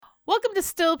Welcome to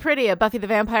Still Pretty, a Buffy the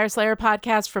Vampire Slayer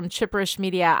podcast from Chipperish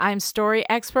Media. I'm story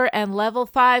expert and level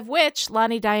 5 witch,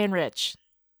 Lonnie Diane Rich.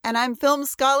 And I'm film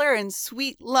scholar and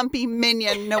sweet, lumpy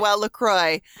minion, Noelle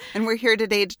LaCroix. And we're here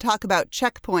today to talk about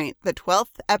Checkpoint, the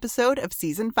 12th episode of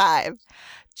Season 5.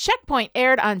 Checkpoint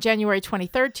aired on January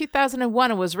 23rd,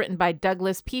 2001, and was written by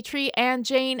Douglas Petrie and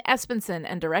Jane Espenson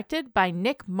and directed by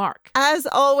Nick Mark. As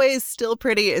always, Still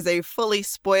Pretty is a fully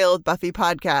spoiled Buffy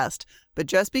podcast. But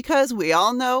just because we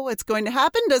all know what's going to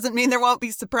happen doesn't mean there won't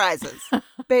be surprises.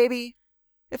 Baby,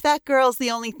 if that girl's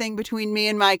the only thing between me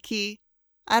and my key,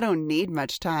 I don't need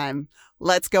much time.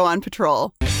 Let's go on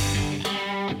patrol.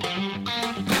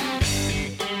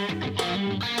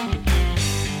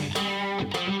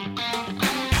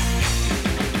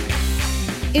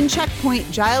 In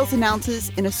Checkpoint, Giles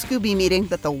announces in a Scooby meeting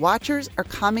that the Watchers are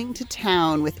coming to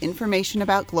town with information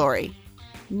about Glory.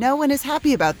 No one is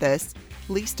happy about this,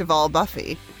 least of all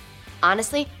Buffy.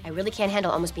 Honestly, I really can't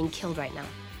handle almost being killed right now.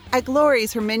 At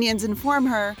Glory's, her minions inform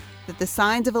her that the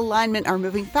signs of alignment are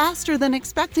moving faster than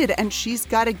expected, and she's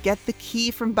got to get the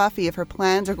key from Buffy if her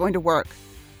plans are going to work.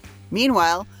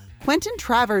 Meanwhile, Quentin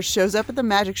Travers shows up at the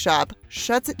magic shop,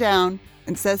 shuts it down,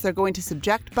 and says they're going to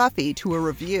subject Buffy to a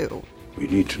review. We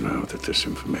need to know that this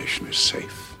information is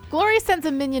safe. Glory sends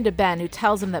a minion to Ben who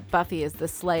tells him that Buffy is the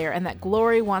Slayer and that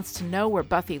Glory wants to know where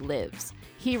Buffy lives.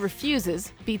 He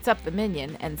refuses, beats up the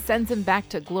minion, and sends him back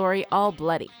to Glory all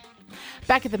bloody.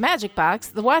 Back at the Magic Box,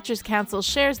 the Watchers Council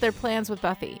shares their plans with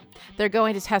Buffy. They're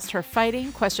going to test her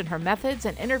fighting, question her methods,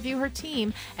 and interview her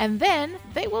team, and then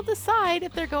they will decide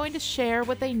if they're going to share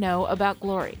what they know about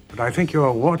Glory. But I think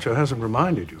your Watcher hasn't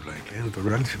reminded you lately of the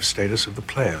relative status of the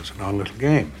players in our little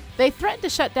game. They threaten to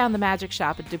shut down the magic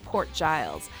shop and deport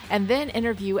Giles, and then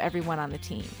interview everyone on the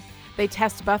team. They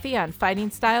test Buffy on fighting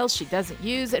styles she doesn't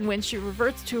use, and when she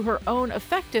reverts to her own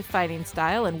effective fighting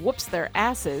style and whoops their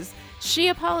asses, she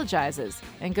apologizes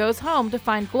and goes home to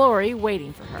find Glory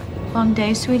waiting for her. Long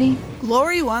day, sweetie?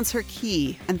 Glory wants her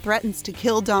key and threatens to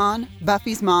kill Dawn,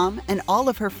 Buffy's mom, and all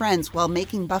of her friends while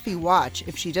making Buffy watch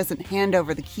if she doesn't hand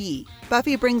over the key.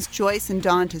 Buffy brings Joyce and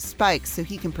Dawn to Spike so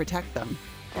he can protect them.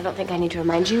 I don't think I need to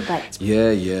remind you, but...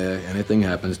 Yeah, anything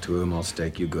happens to him, I'll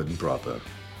stake you good and proper.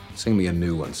 Sing me a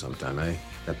new one sometime, eh?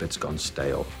 That bit's gone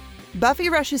stale. Buffy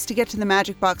rushes to get to the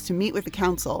Magic Box to meet with the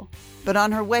council, but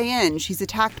on her way in, she's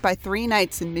attacked by 3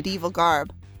 knights in medieval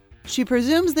garb. She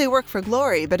presumes they work for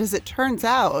Glory, but as it turns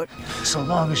out... So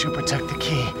long as you protect the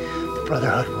key, the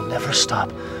Brotherhood will never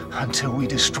stop until we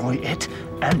destroy it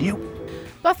and you.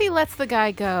 Buffy lets the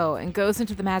guy go and goes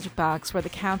into the Magic Box where the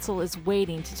council is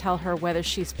waiting to tell her whether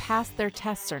she's passed their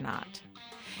tests or not.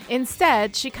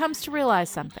 Instead, she comes to realize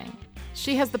something.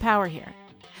 She has the power here.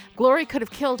 Glory could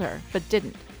have killed her, but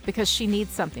didn't, because she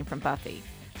needs something from Buffy.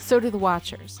 So do the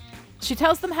Watchers. She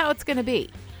tells them how it's going to be.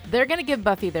 They're going to give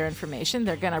Buffy their information,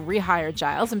 they're going to rehire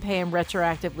Giles and pay him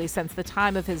retroactively since the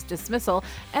time of his dismissal,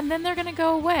 and then they're going to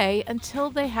go away until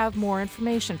they have more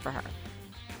information for her.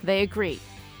 They agree.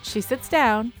 She sits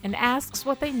down and asks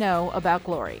what they know about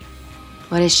Glory.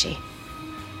 What is she?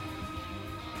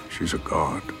 She's a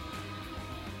god.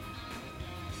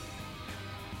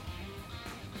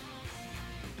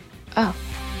 Oh.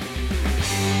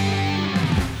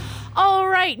 All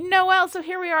right, Noelle, so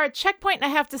here we are at Checkpoint, and I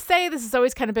have to say, this has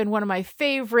always kind of been one of my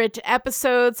favorite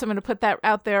episodes, so I'm going to put that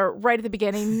out there right at the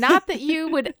beginning. Not that you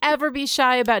would ever be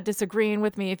shy about disagreeing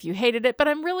with me if you hated it, but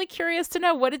I'm really curious to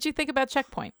know, what did you think about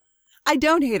Checkpoint? I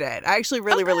don't hate it. I actually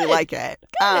really like it.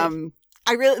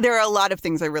 There are a lot of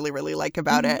things I really like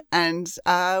about it, and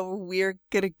we're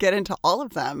going to get into all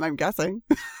of them, I'm guessing.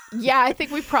 Yeah, I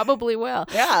think we probably will.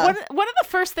 Yeah. One of the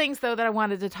first things, though, that I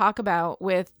wanted to talk about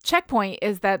with Checkpoint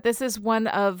is that this is one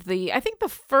of the, I think, the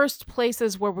first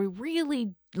places where we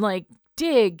really,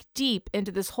 dig deep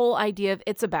into this whole idea of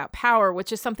it's about power,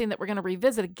 which is something that we're going to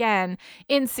revisit again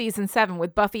in season 7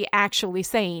 with Buffy actually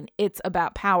saying it's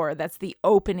about power. That's the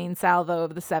opening salvo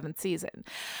of the 7th season.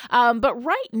 But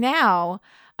right now,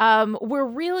 we're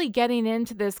really getting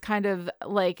into this kind of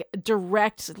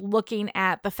direct looking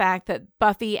at the fact that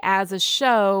Buffy as a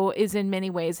show is in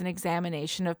many ways an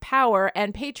examination of power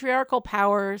and patriarchal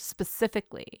power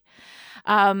specifically.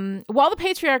 While the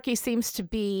patriarchy seems to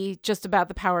be just about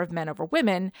the power of men over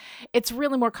women, it's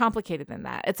really more complicated than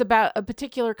that. It's about a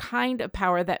particular kind of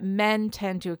power that men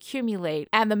tend to accumulate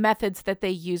and the methods that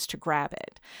they use to grab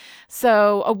it.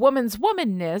 So a woman's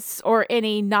womanness or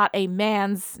any not a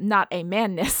man's not a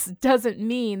manness doesn't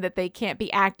mean that they can't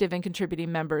be active and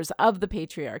contributing members of the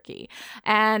patriarchy.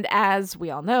 And as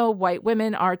we all know, white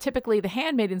women are typically the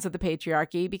handmaidens of the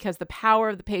patriarchy because the power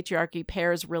of the patriarchy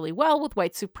pairs really well with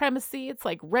white supremacy, It's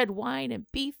like red wine and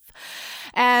beef.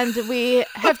 And we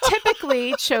have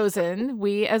typically chosen,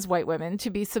 we as white women, to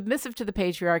be submissive to the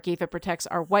patriarchy if it protects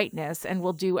our whiteness and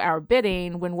will do our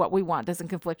bidding when what we want doesn't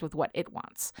conflict with what it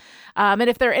wants. And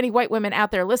if there are any white women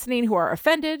out there listening who are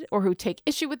offended or who take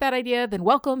issue with that idea, then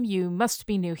welcome, you must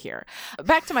be new here.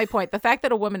 Back to my point, the fact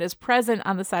that a woman is present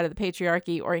on the side of the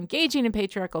patriarchy or engaging in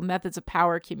patriarchal methods of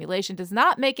power accumulation does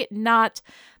not make it not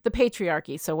the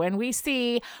patriarchy. So when we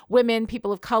see women,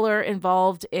 people of color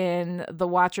involved in the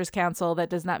Watchers Council, that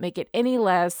does not make it any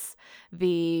less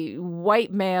the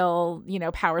white male,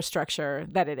 power structure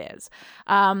that it is.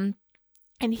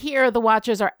 And here, the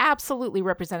Watchers are absolutely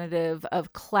representative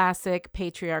of classic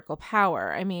patriarchal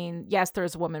power. I mean, yes,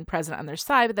 there's a woman present on their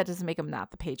side, but that doesn't make them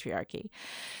not the patriarchy.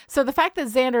 So the fact that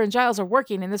Xander and Giles are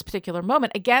working in this particular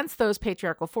moment against those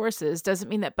patriarchal forces doesn't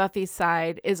mean that Buffy's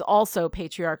side is also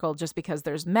patriarchal just because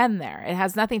there's men there. It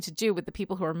has nothing to do with the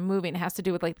people who are moving. It has to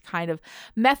do with like the kind of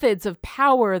methods of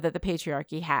power that the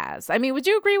patriarchy has. I mean, would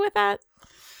you agree with that?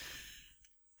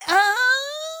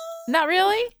 Not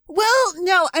really? Well,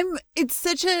 no, it's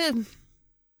such a...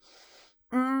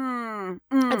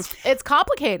 It's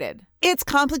complicated. It's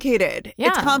complicated. Yeah.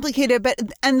 It's complicated,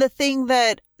 and the thing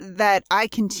that I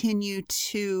continue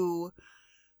to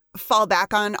fall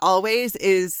back on always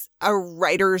is a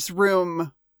writer's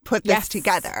room put this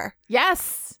together.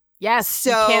 Yes. So,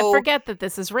 you can't forget that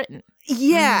this is written.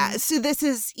 Yeah. So this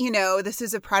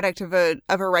is a product of a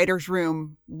writer's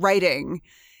room writing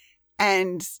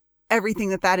and everything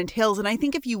that entails. And I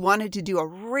think if you wanted to do a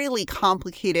really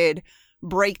complicated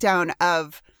breakdown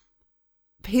of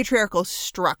patriarchal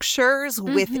structures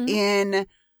within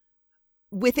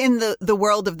the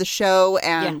world of the show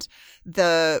and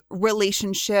the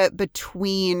relationship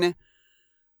between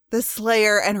the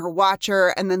Slayer and her Watcher,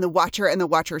 and then the Watcher and the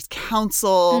Watcher's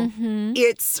Council,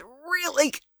 it's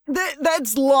really...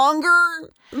 That's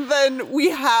longer than we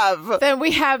have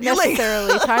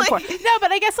necessarily time for. No,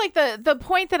 but I guess like the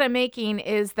point that I'm making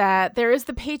is that there is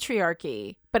the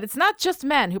patriarchy, but it's not just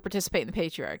men who participate in the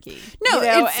patriarchy. No,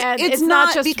 it's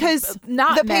not just because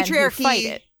not the men patriarchy who fight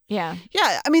it. Yeah.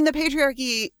 I mean, the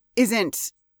patriarchy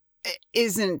isn't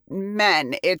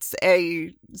men. It's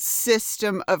a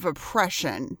system of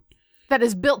oppression that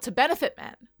is built to benefit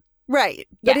men. Right,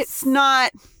 but it's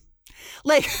not.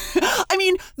 Like, I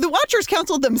mean, the Watchers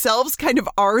Council themselves kind of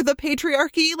are the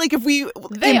patriarchy. Like, if we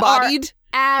embodied,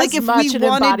 as if much we an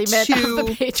wanted embodiment to, of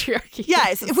the patriarchy.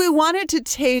 Yes, if we wanted to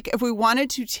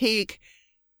take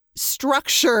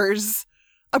structures,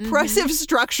 oppressive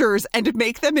structures, and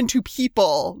make them into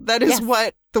people, that is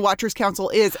what the Watchers Council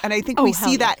is. And I think we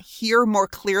see that here more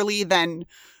clearly than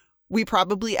we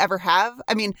probably ever have.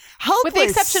 I mean, Helpless with the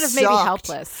exception of maybe sucked.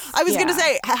 Helpless. I was going to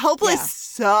say, Helpless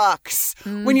sucks.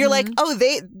 When you're like,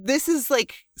 this is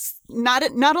like, not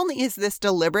only is this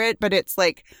deliberate, but it's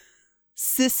like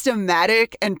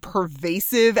systematic and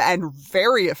pervasive and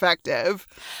very effective.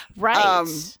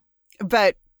 Right.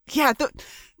 But yeah,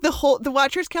 the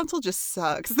Watchers Council just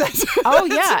sucks. That's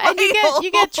and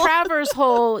you get Travers'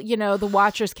 whole, the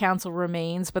Watchers Council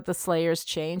remains, but the Slayers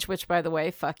change. Which, by the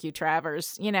way, fuck you,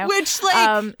 Travers. Which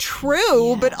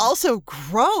true, but also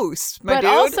gross. But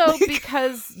also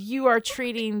because you are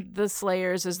treating the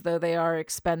Slayers as though they are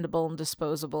expendable and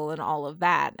disposable and all of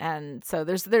that, and so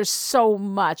there's so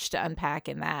much to unpack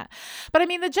in that. But I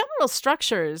mean, the general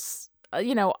structures,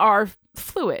 are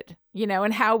fluid.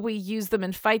 And how we use them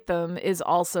and fight them is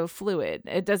also fluid.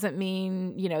 It doesn't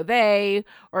mean, they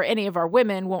or any of our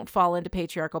women won't fall into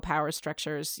patriarchal power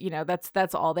structures.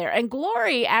 That's all there. And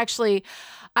Glory, actually,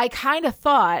 I kind of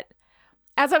thought,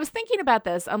 as I was thinking about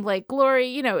this, I'm like,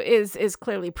 Glory, is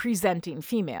clearly presenting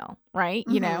female, right?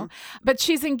 But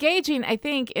she's engaging, I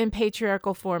think, in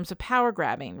patriarchal forms of power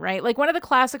grabbing, right? Like one of the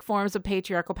classic forms of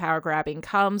patriarchal power grabbing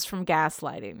comes from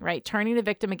gaslighting, right? Turning the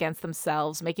victim against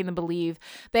themselves, making them believe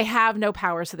they have no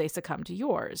power, so they succumb to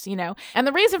yours, And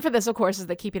the reason for this, of course, is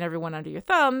that keeping everyone under your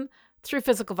thumb through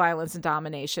physical violence and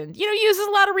domination, uses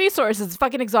a lot of resources. It's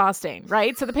fucking exhausting,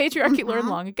 right? So the patriarchy learned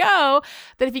long ago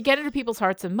that if you get into people's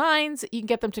hearts and minds, you can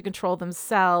get them to control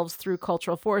themselves through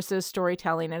cultural forces,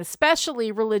 storytelling, and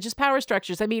especially religious power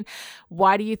structures. I mean,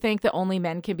 why do you think that only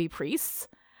men can be priests?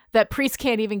 That priests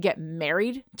can't even get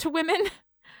married to women?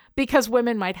 Because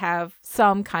women might have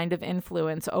some kind of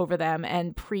influence over them,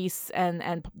 and priests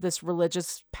and this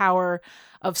religious power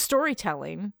of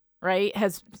storytelling, right,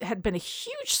 had been a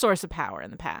huge source of power in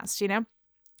the past, And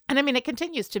I mean, it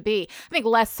continues to be, I think,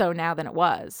 less so now than it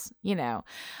was,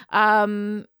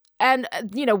 And,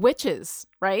 witches,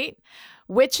 right?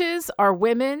 Witches are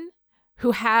women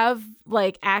who have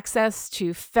like access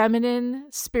to feminine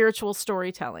spiritual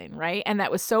storytelling, right? And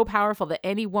that was so powerful that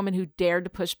any woman who dared to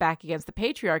push back against the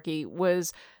patriarchy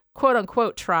was quote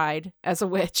unquote tried as a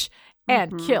witch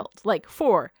and killed, like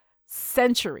for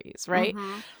centuries, right?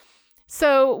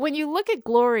 So when you look at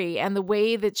Glory and the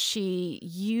way that she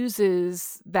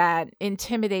uses that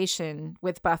intimidation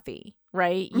with Buffy,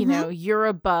 right? You know, you're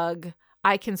a bug.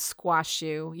 I can squash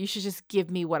you. You should just give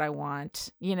me what I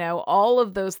want. You know, all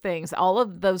of those things, all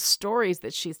of those stories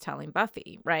that she's telling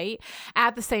Buffy, right?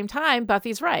 At the same time,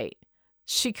 Buffy's right.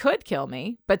 She could kill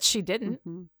me, but she didn't.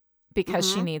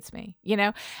 Because she needs me, you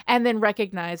know, and then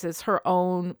recognizes her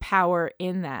own power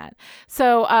in that.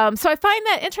 So so I find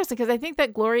that interesting because I think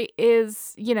that Glory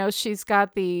is, you know, she's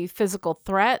got the physical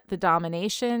threat, the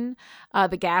domination,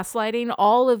 the gaslighting,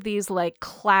 all of these like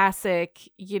classic,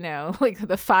 you know, like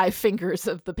the 5 fingers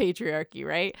of the patriarchy,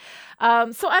 right?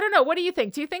 So I don't know. What do you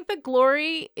think? Do you think that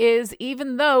Glory is,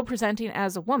 even though presenting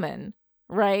as a woman,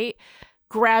 right,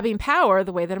 grabbing power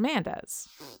the way that a man does?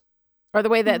 Or the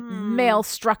way that male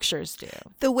structures do.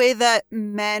 The way that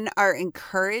men are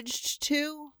encouraged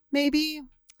to, maybe?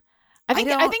 I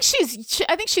think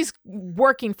she's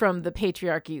working from the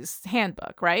patriarchy's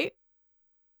handbook, right?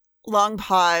 Long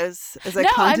pause as I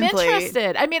contemplate. I'm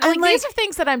interested. I mean, like, these are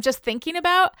things that I'm just thinking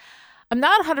about. I'm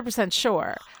not 100%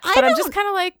 sure, but I'm just kind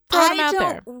of like throwing them out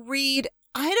there.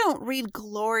 I don't read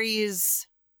Glory's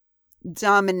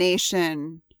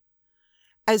domination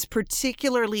as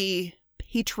particularly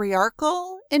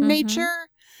patriarchal in nature.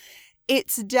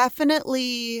 It's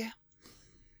definitely,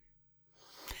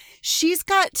 she's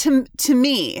got, to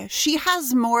me, she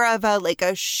has more of a like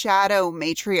a shadow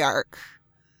matriarch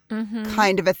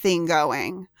kind of a thing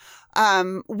going.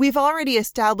 We've already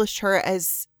established her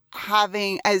as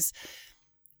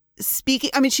speaking,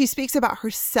 I mean, she speaks about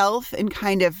herself in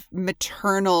kind of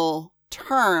maternal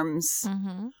terms.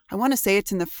 I want to say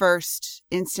it's in the first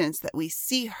instance that we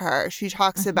see her. She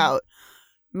talks about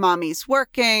mommy's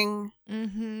working.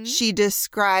 She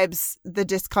describes the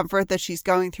discomfort that she's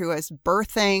going through as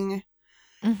birthing.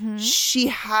 She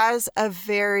has a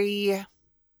very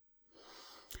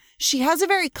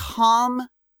calm,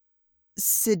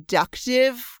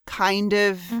 seductive kind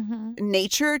of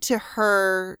nature to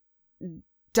her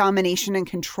domination and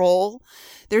control.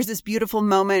 There's this beautiful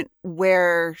moment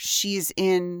where she's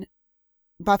in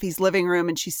Buffy's living room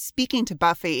and she's speaking to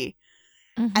Buffy.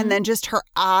 And then just her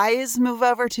eyes move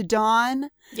over to Dawn.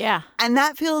 Yeah. And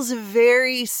that feels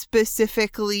very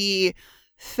specifically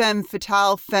femme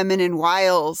fatale, feminine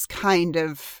wiles kind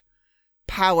of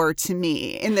power to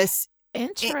me in this.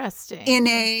 Interesting. In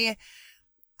a,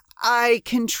 I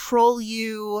control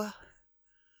you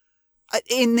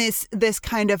in this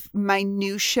kind of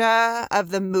minutia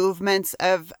of the movements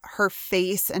of her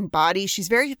face and body. She's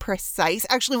very precise.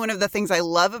 Actually, one of the things I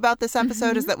love about this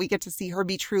episode is that we get to see her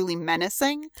be truly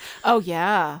menacing. Oh,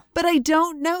 yeah. But I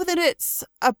don't know that it's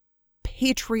a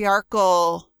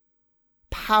patriarchal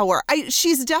power.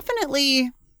 She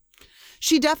definitely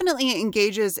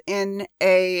engages in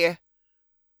a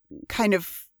kind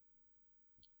of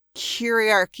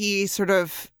hierarchy, sort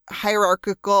of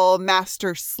hierarchical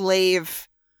master-slave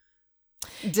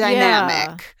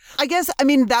dynamic. Yeah. I guess, I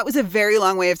mean, that was a very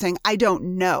long way of saying I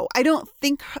don't know. I don't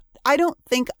think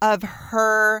of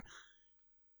her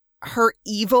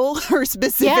evil, her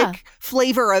specific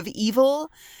flavor of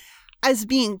evil as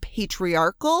being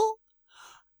patriarchal.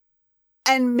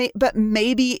 But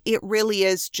maybe it really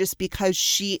is just because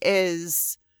she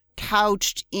is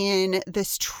couched in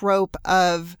this trope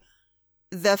of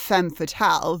the femme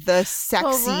fatale, the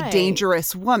sexy,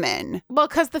 dangerous woman. Well,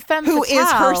 because the femme who fatale is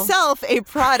herself a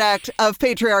product of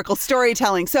patriarchal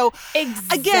storytelling. So,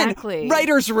 again,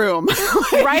 writer's room.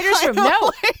 Writer's room.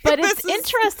 No, but it's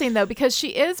interesting, though, because she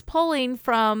is pulling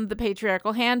from the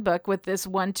patriarchal handbook with this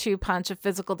 1-2 punch of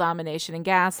physical domination and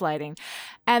gaslighting.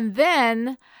 And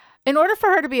then, in order for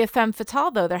her to be a femme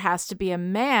fatale, though, there has to be a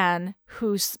man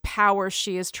whose power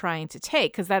she is trying to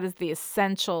take, because that is the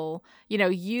essential,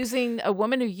 using a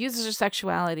woman who uses her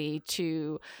sexuality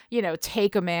to,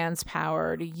 take a man's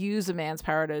power, to use a man's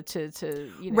power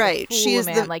to right. Fool she is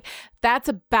a man. Like, that's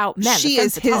about men. She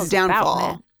is his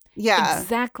downfall. Yeah.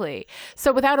 Exactly.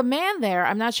 So without a man there,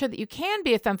 I'm not sure that you can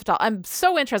be a femme fatale. I'm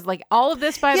so interested. Like, all of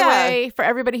this, by the way, for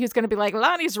everybody who's going to be like,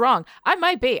 Lonnie's wrong. I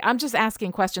might be. I'm just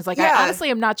asking questions. Like, I honestly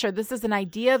am not sure. This is an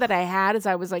idea that I had as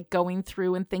I was like going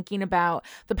through and thinking about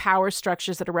the power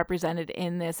structures that are represented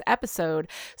in this episode.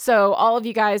 So all of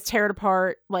you guys tear it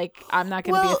apart. Like, I'm not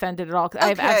going to be offended at all.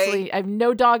 Okay. I have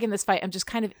no dog in this fight. I'm just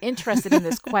kind of interested in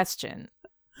this question.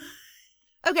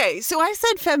 Okay, so I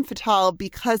said femme fatale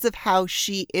because of how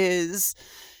she is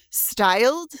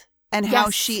styled and how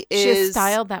she is. She is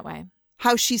styled that way.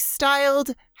 How she's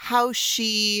styled, how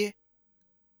she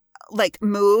like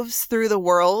moves through the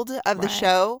world of the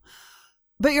show.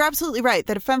 But you're absolutely right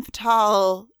that a femme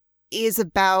fatale is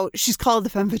about, she's called the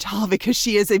femme fatale because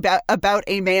she is about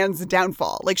a man's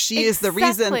downfall. Like she is the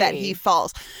reason that he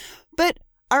falls. But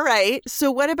all right,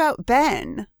 so what about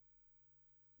Ben?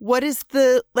 What is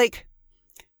the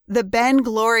Ben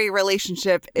Glory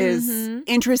relationship is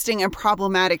interesting and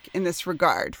problematic in this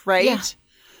regard, right? Yeah.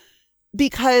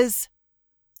 Because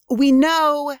we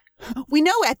know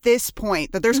at this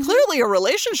point that there's clearly a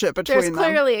relationship between them. There's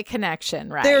clearly a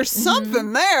connection, right? There's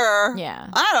something there. Yeah.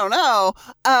 I don't know.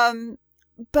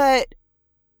 But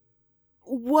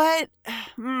what?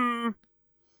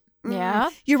 Yeah.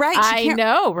 You're right. I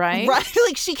know, right? Right.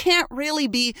 Like she can't really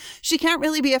be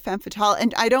a femme fatale.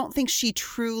 And I don't think she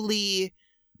truly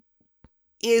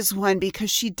is one because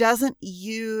she doesn't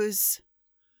use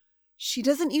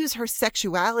her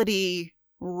sexuality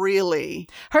really.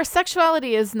 Her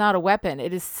sexuality is not a weapon.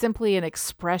 It is simply an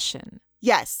expression.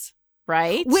 Yes.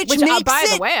 Right? Which makes by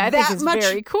it the way, I think is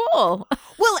very cool.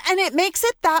 Well, and it makes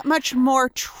it that much more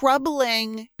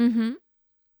troubling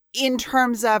in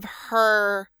terms of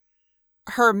her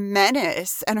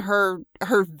menace and her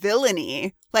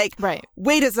villainy. Like,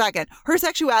 wait a second. Her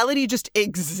sexuality just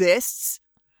exists.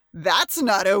 That's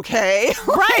not okay.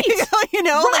 Right. You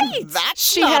know, right. Like, that's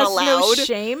she not has allowed. no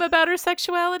shame about her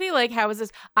sexuality. Like, how is this?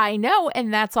 I know.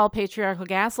 And that's all patriarchal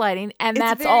gaslighting. And It's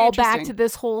that's very all back interesting. to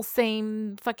this whole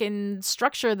same fucking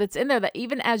structure that's in there that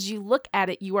even as you look at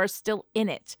it, you are still in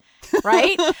it.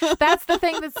 Right. That's the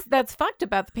thing that's fucked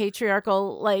about the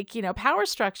patriarchal, like, you know, power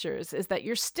structures is that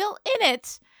you're still in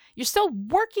it. You're still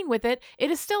working with it.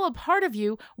 It is still a part of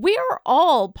you. We are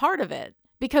all part of it.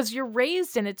 Because you're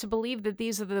raised in it to believe that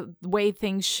these are the way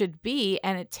things should be.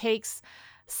 And it takes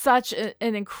such an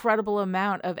incredible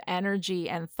amount of energy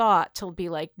and thought to be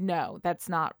like, no, that's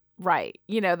not right.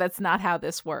 You know, that's not how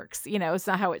this works. You know, it's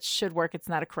not how it should work. It's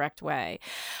not a correct way.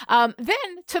 Then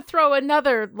to throw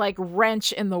another like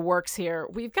wrench in the works here,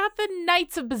 we've got the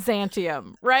Knights of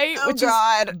Byzantium, right? Oh, Which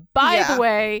God. is, by Yeah. the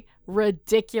way,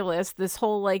 ridiculous. This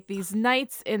whole like these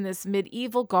knights in this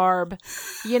medieval garb,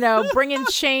 you know, bringing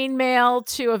chainmail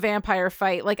to a vampire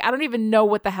fight. Like I don't even know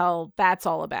what the hell that's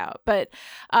all about. But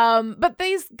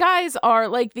these guys are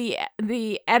like the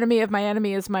enemy of my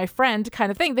enemy is my friend kind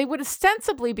of thing. They would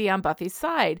ostensibly be on Buffy's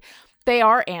side. They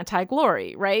are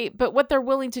anti-glory, right? But what they're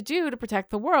willing to do to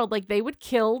protect the world, like they would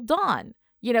kill Dawn.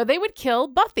 You know, they would kill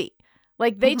Buffy.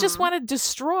 Like they just want to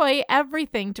destroy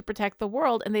everything to protect the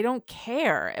world, and they don't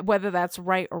care whether that's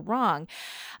right or wrong.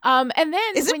 And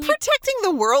then Is it protecting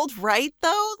the world right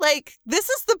though? Like this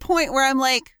is the point where I'm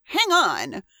like, hang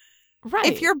on. right?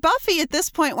 If you're Buffy at this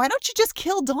point, why don't you just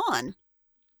kill Dawn?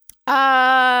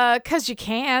 'Cause you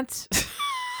can't.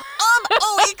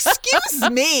 Oh, excuse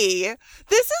me.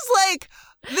 This is like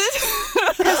this.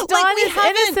 Because Dawn is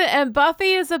innocent, and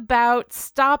Buffy is about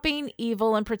stopping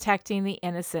evil and protecting the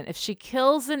innocent. If she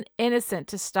kills an innocent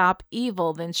to stop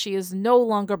evil, then she is no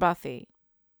longer Buffy.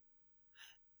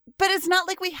 But it's not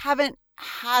like we haven't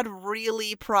had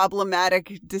really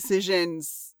problematic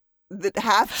decisions that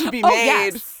have to be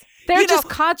made. Yes. They're You know, just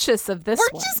conscious of this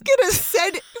We're one. just gonna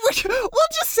send.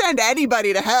 We'll just send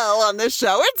anybody to hell on this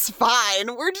show. It's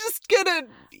fine. We're just gonna,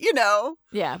 you know.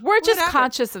 Yeah, we're just whatever.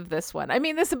 conscious of this one. I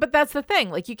mean, but that's the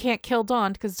thing. Like, you can't kill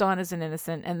Dawn because Dawn is an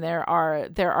innocent, and there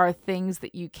are things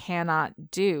that you cannot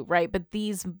do, right? But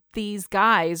these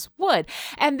guys would.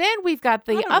 And then we've got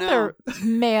the other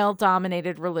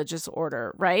male-dominated religious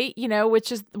order, right? You know,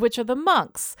 which are the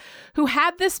monks, who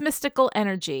had this mystical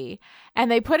energy, and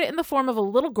they put it in the form of a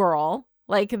little girl,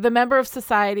 like the member of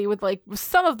society with like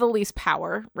some of the least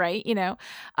power, right? You know,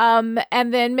 and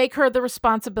then make her the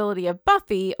responsibility of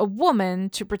Buffy, a woman,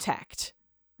 to protect,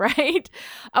 right?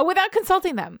 Without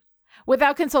consulting them.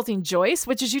 Without consulting Joyce,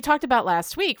 which, as you talked about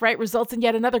last week, right, results in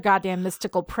yet another goddamn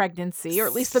mystical pregnancy, or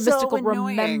at least the So mystical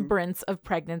annoying. remembrance of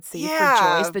pregnancy for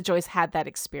Yeah. Joyce, that Joyce had that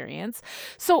experience.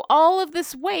 So all of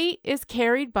this weight is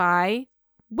carried by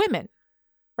women.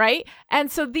 Right?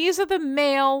 And so these are the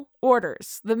male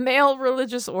orders, the male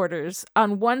religious orders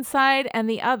on one side and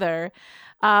the other,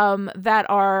 that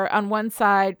are on one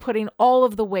side putting all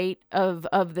of the weight of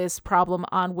this problem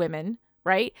on women,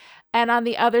 right? And on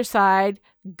the other side,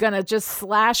 gonna just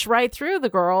slash right through the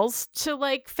girls to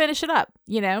like finish it up,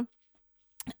 you know?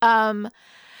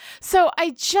 So I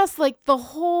just like the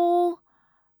whole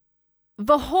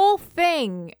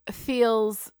thing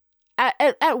feels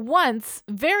at once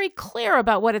very clear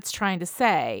about what it's trying to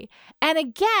say, and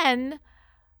again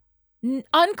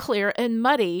unclear and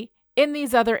muddy in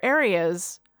these other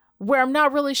areas where I'm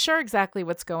not really sure exactly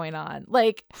what's going on.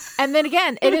 Like, and then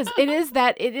again, it is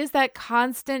that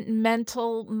constant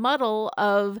mental muddle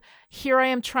of here I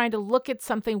am trying to look at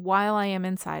something while I am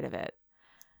inside of it,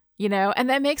 you know, and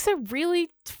that makes it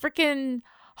really freaking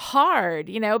hard,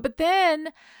 you know. But then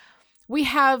we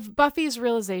have Buffy's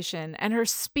realization and her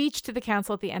speech to the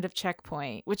council at the end of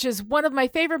Checkpoint, which is one of my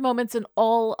favorite moments in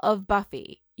all of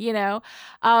Buffy. You know,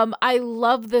 I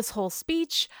love this whole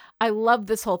speech. I love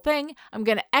this whole thing. I'm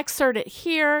going to excerpt it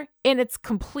here in its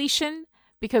completion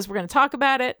because we're going to talk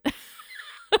about it.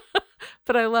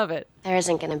 But I love it. There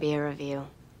isn't going to be a review.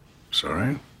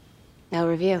 Sorry? No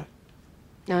review.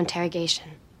 No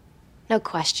interrogation. No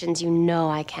questions you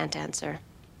know I can't answer.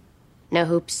 No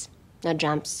hoops. No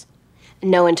jumps.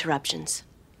 No interruptions.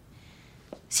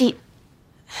 See,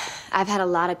 I've had a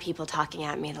lot of people talking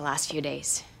at me the last few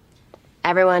days.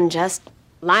 Everyone just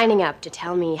lining up to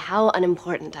tell me how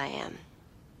unimportant I am.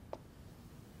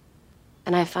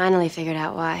 And I finally figured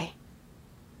out why.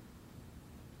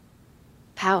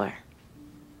 Power.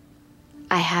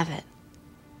 I have it.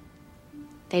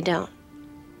 They don't.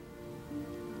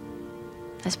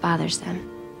 This bothers them.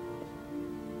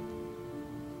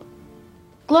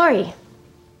 Glory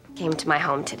came to my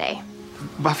home today.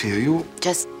 Buffy, are you...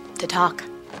 Just to talk.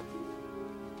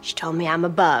 She told me I'm a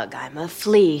bug, I'm a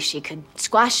flea. She could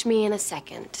squash me in a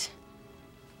second.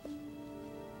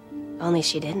 Only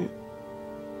she didn't.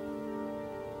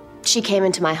 She came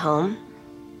into my home,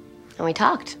 and we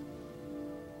talked.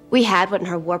 We had what in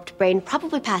her warped brain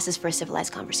probably passes for a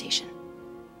civilized conversation.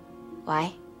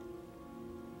 Why?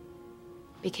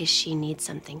 Because she needs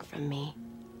something from me.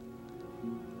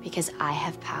 Because I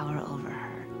have power over her.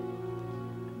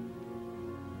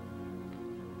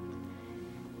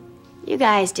 You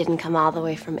guys didn't come all the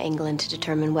way from England to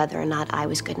determine whether or not I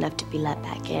was good enough to be let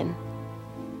back in.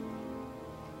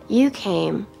 You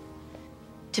came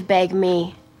to beg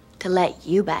me to let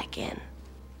you back in.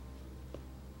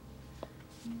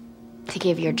 To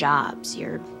give your jobs,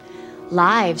 your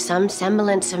lives, some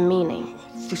semblance of meaning.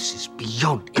 This is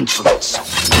beyond insolence.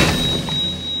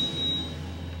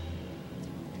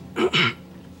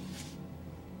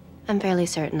 I'm fairly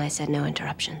certain I said no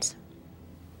interruptions.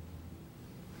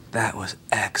 That was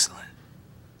excellent.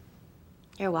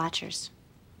 You're watchers.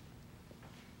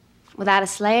 Without a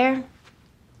Slayer,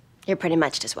 you're pretty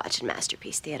much just watching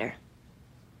Masterpiece Theater.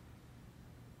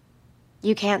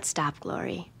 You can't stop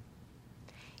Glory.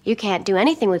 You can't do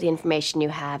anything with the information you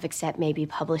have except maybe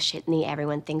publish it in the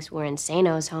Everyone Thinks We're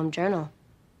Insano's home journal.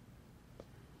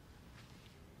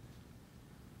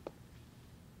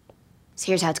 So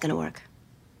here's how it's gonna work.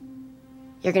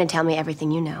 You're gonna tell me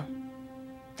everything you know.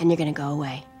 Then you're gonna go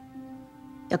away.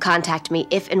 You'll contact me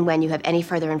if and when you have any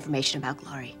further information about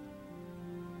Glory.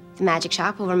 The magic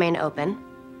shop will remain open.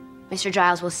 Mr.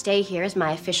 Giles will stay here as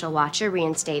my official watcher,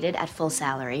 reinstated at full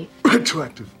salary.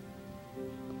 Retroactive.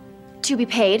 To be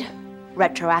paid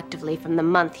retroactively from the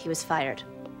month he was fired.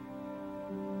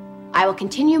 I will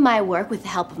continue my work with the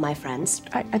help of my friends.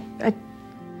 I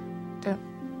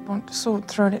don't want a sword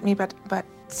thrown at me, but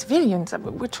civilians,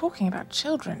 we're talking about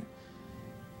children.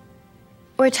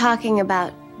 We're talking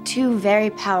about 2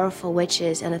 very powerful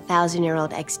witches and a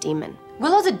 1,000-year-old ex-demon.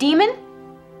 Willow's a demon?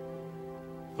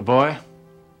 The boy?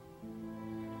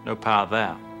 No power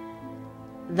there.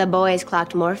 The boy's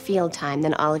clocked more field time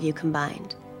than all of you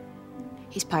combined.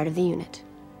 He's part of the unit.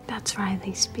 That's why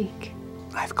they speak.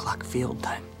 I've clocked field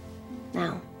time.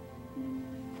 Now,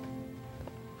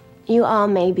 you all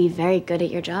may be very good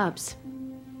at your jobs.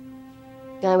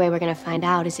 The only way we're gonna find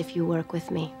out is if you work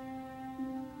with me.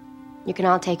 You can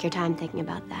all take your time thinking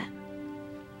about that.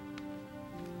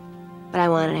 But I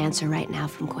want an answer right now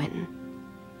from Quentin.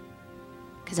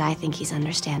 Because I think he's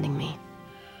understanding me.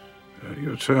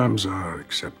 Your terms are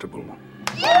acceptable.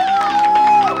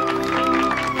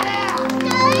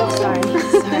 Oh, sorry.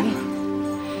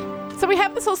 So we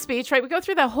have this whole speech, right? We go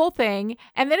through the whole thing.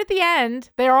 And then at the end,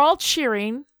 they're all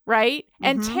cheering, right?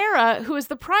 And Tara, who is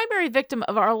the primary victim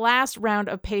of our last round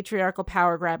of patriarchal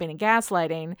power grabbing and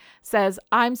gaslighting, says,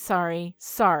 I'm sorry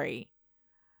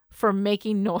for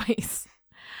making noise.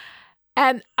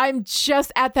 And I'm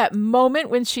just at that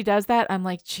moment when she does that, I'm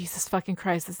like, Jesus fucking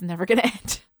Christ, this is never going to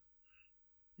end.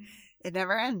 It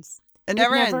never ends. It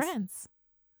never ends.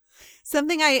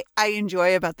 Something I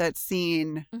enjoy about that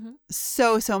scene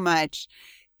so much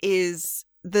is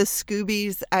the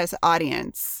Scoobies as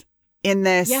audience in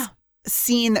this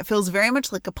scene that feels very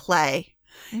much like a play.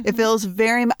 It feels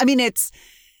very, I mean, it's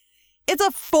a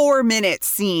 4-minute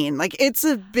scene. Like, it's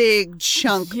a big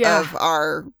chunk of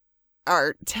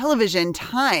our television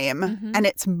time, and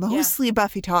it's mostly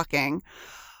Buffy talking.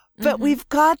 But we've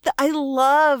got I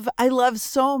love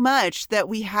so much that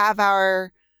we have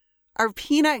our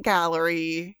peanut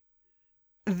gallery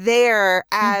there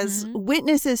as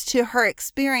witnesses to her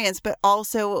experience, but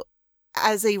also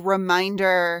as a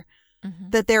reminder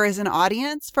that there is an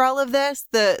audience for all of this,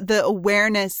 the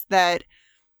awareness that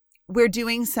we're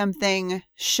doing something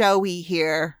showy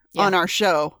here on our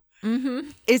show.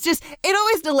 It's just, it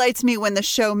always delights me when the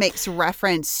show makes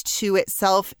reference to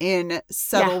itself in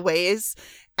subtle ways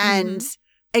and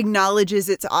acknowledges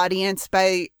its audience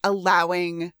by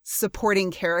allowing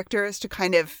supporting characters to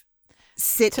kind of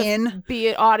sit in, be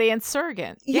an audience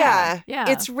surrogate. Yeah.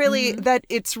 It's really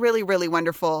it's really, really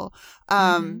wonderful.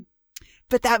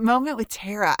 But that moment with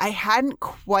Tara, I hadn't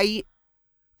quite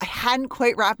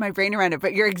wrapped my brain around it,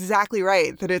 but you're exactly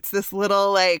right that it's this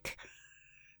little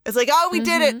it's like, oh, we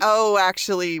did it. Oh,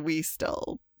 actually, we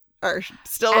still are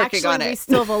working on it. We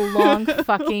still have a long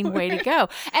fucking way to go.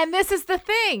 And this is the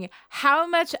thing. How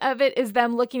much of it is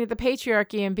them looking at the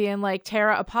patriarchy and being like,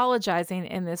 Tara apologizing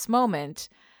in this moment,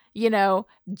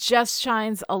 just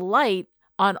shines a light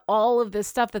on all of this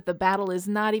stuff that the battle is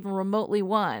not even remotely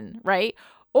won, right?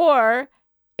 Or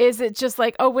is it just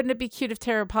like, oh, wouldn't it be cute if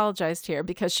Tara apologized here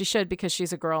because she should, because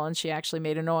she's a girl and she actually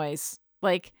made a noise?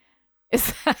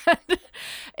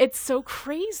 It's so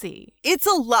crazy. It's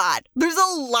a lot. There's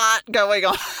a lot going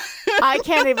on. I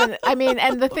can't even,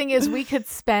 and the thing is, we could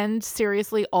spend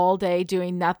seriously all day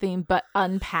doing nothing but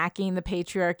unpacking the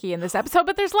patriarchy in this episode,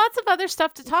 but there's lots of other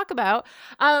stuff to talk about.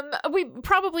 We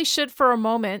probably should for a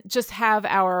moment just have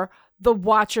the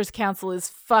Watchers Council is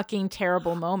fucking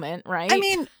terrible moment, right?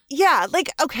 Yeah,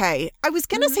 okay, I was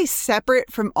going to say separate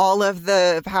from all of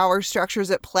the power structures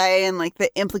at play and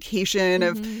the implication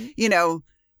of,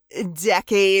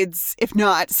 decades, if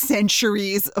not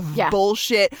centuries of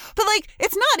bullshit. But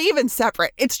it's not even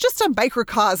separate. It's just a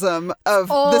microcosm of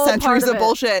the centuries of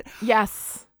bullshit.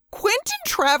 Yes. Quentin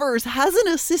Travers has an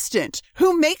assistant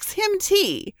who makes him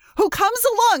tea, who comes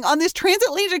along on this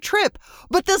transatlantic trip,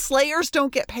 but the Slayers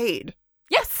don't get paid.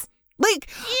 Yes.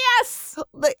 Yes.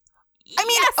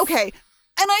 Okay.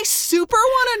 And I super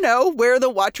want to know where the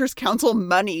Watchers Council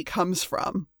money comes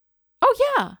from.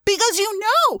 Oh, yeah. Because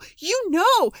you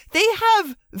know, they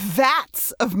have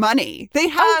vats of money. They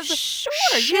have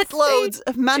shitloads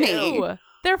of money. Do.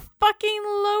 They're fucking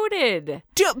loaded.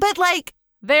 But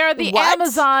they're the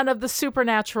Amazon of the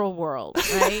supernatural world,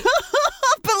 right?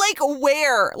 But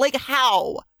where?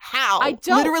 How? I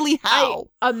don't. Literally how?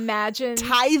 I imagine.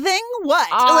 Tithing? What?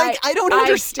 I don't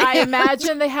understand. I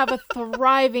imagine they have a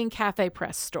thriving cafe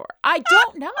press store. I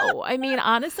don't know.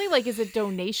 Honestly, is it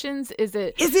donations? Is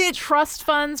it trust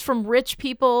funds from rich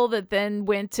people that then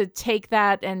went to take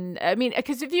that? And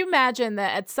because if you imagine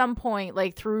that at some point,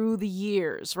 through the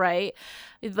years, right,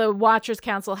 the Watchers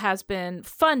Council has been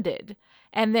funded.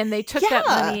 And then they took that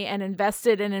money and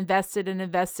invested in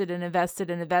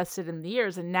the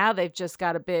years. And now they've just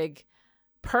got a big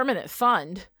permanent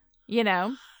fund,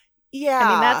 Yeah.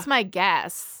 That's my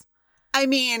guess.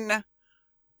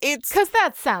 It's... Because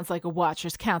that sounds like a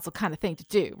Watchers Council kind of thing to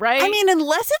do, right?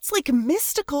 Unless it's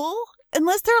mystical.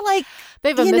 Unless they're they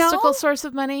have a mystical source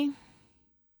of money.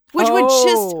 Which would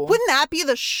wouldn't that be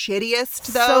the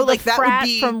shittiest, though? So the that frat would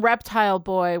be... from Reptile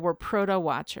Boy were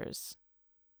proto-Watchers.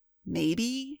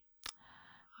 Maybe.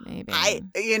 I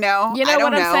you know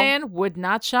what I'm saying? Would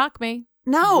not shock me.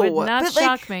 No. Would not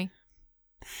shock me.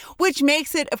 Which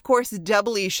makes it, of course,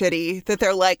 doubly shitty that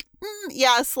they're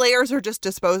Slayers are just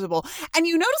disposable. And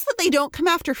you notice that they don't come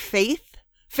after Faith.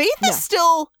 Faith is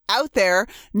still out there,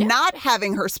 not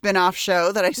having her spin-off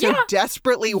show that I so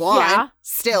desperately want.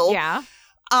 Still. Yeah.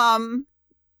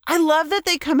 I love that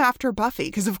they come after Buffy,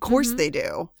 because of course they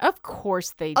do. Of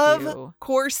course they do. Of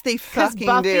course they fucking do.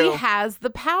 Because Buffy has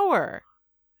the power.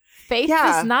 Faith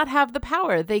does not have the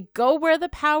power. They go where the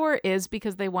power is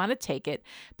because they want to take it,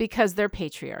 because they're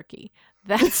patriarchy.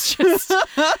 That's just,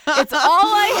 it's all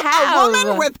I have. A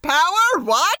woman with power?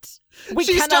 What? We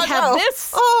cannot have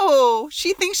this. Oh,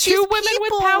 she thinks she's two women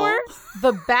with power.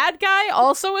 The bad guy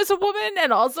also is a woman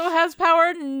and also has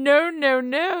power.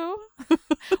 No.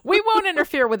 We won't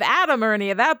interfere with Adam or any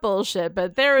of that bullshit,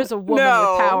 but there is a woman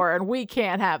with power and we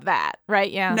can't have that,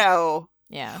 right? Yeah. No.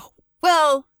 Yeah.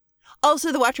 Well,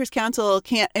 also the Watchers Council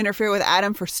can't interfere with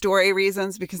Adam for story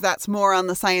reasons, because that's more on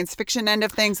the science fiction end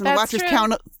of things. And the Watchers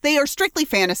Council, they are strictly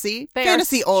fantasy.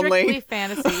 Fantasy only. Strictly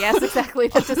fantasy. Yes, exactly.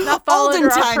 That does not fall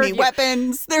under our timey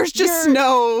weapons. There's just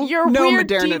no weird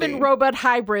modernity. Demon robot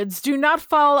hybrids do not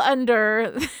fall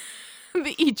under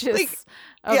the aegis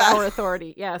of our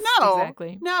authority. Yes,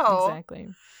 exactly. No. Exactly.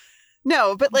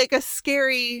 No, but a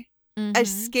scary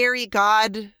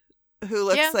god who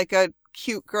looks like a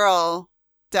cute girl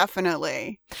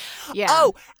Definitely. Yeah.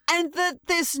 Oh, and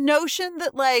this notion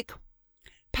that, like,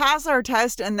 pass our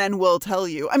test and then we'll tell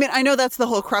you. I mean, I know that's the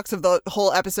whole crux of the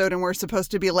whole episode, and we're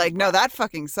supposed to be like, no, that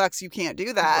fucking sucks. You can't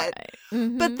do that. Right.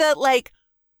 Mm-hmm. But that, like,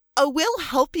 we'll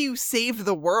help you save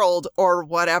the world or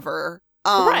whatever.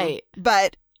 Right.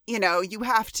 But, you know, you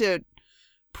have to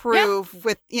prove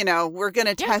with, you know, we're going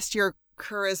to test your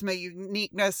charisma,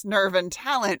 uniqueness, nerve, and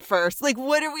talent first. Like,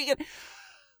 what are we going to...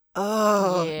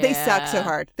 Oh, they suck so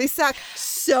hard. They suck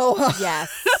so hard.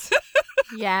 Yes.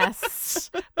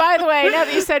 Yes. By the way, now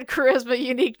that you said charisma,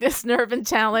 uniqueness, nerve, and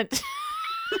talent,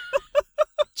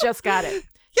 just got it.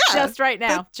 Yeah. Just right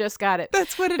now. Just got it.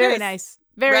 That's what it Very is. nice.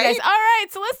 Very Right? nice. All right.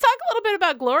 So let's talk a little bit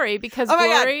about Glory, because Oh my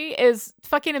God. Glory is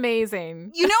fucking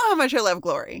amazing. You know how much I love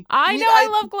Glory. I know I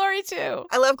love Glory too.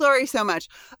 I love Glory so much.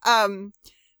 And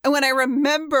when I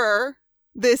remember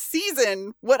this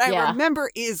season, what I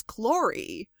remember is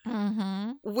Glory,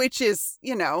 which is,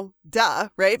 you know, duh,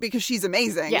 right? Because she's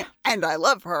amazing. Yeah. And I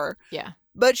love her. Yeah.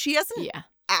 But she isn't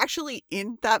actually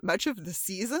in that much of the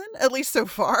season, at least so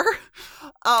far.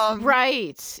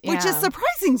 Right. Which is Yeah.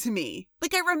 surprising to me.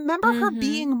 Like, I remember her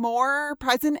being more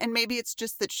present, and maybe it's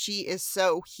just that she is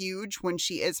so huge when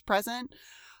she is present.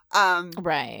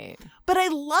 Right. But I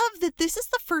love that this is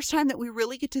the first time that we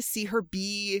really get to see her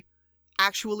be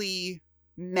actually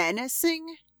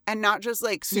menacing and not just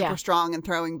like super strong and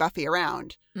throwing Buffy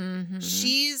around. Mm-hmm.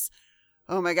 She's,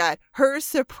 oh my God, her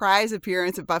surprise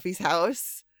appearance at Buffy's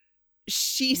house,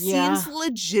 she seems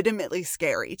legitimately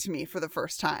scary to me for the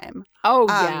first time. Oh,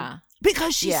 yeah.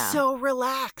 Because she's so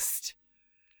relaxed.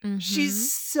 Mm-hmm.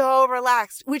 She's so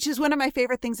relaxed, which is one of my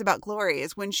favorite things about Glory,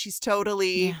 is when she's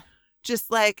totally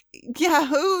just like,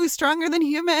 ooh, stronger than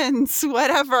humans,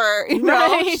 whatever. You know,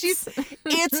 Right.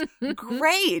 it's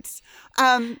great.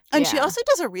 And she also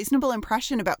does a reasonable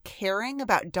impression about caring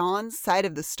about Dawn's side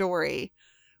of the story,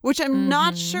 which I'm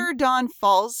not sure Dawn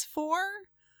falls for.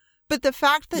 But the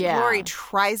fact that Glory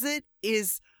tries it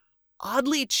is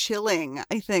oddly chilling,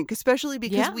 I think, especially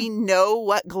because we know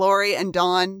what Glory and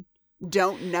Dawn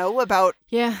don't know about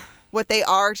what they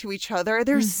are to each other.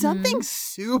 There's something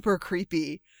super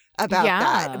creepy about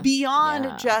that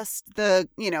beyond just the,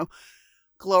 you know,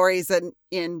 Glory's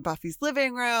in Buffy's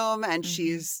living room and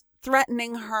she's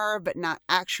threatening her but not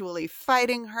actually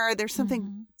fighting her. There's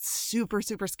something super,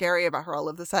 super scary about her all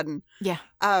of a sudden. Yeah.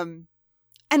 And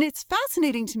it's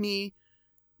fascinating to me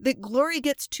that Glory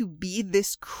gets to be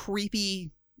this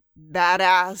creepy,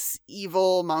 badass,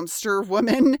 evil monster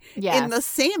woman in the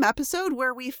same episode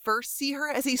where we first see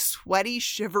her as a sweaty,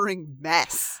 shivering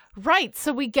mess. Right.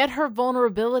 So we get her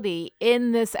vulnerability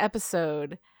in this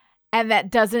episode, and that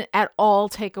doesn't at all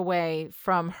take away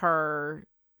from her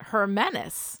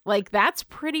menace. Like, that's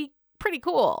pretty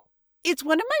cool. It's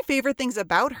one of my favorite things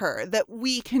about her, that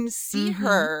we can see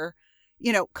her,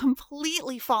 you know,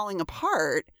 completely falling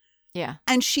apart. Yeah.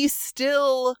 And she's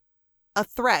still a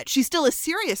threat. She's still a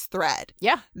serious threat.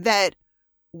 Yeah. That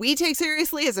we take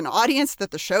seriously as an audience,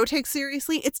 that the show takes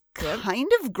seriously. It's kind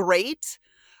of great.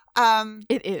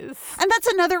 It is. And that's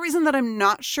another reason that I'm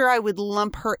not sure I would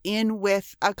lump her in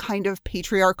with a kind of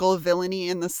patriarchal villainy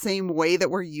in the same way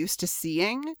that we're used to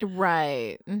seeing.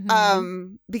 Right.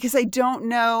 Because I don't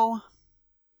know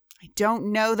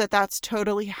that that's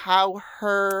totally how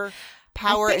her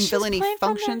power and villainy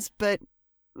functions, but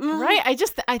right.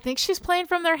 I think she's playing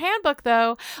from their handbook,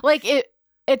 though. Like,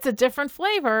 it's a different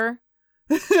flavor.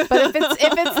 But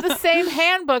if it's the same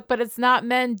handbook, but it's not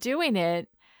men doing it,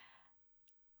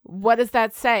 what does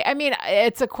that say? I mean,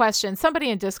 it's a question.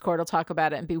 Somebody in Discord will talk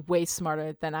about it and be way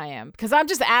smarter than I am, because I'm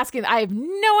just asking. I have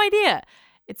no idea.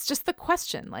 It's just the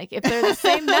question. Like, if they're the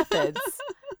same methods,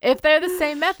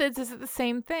 is it the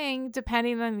same thing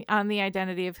depending on the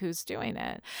identity of who's doing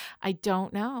it? I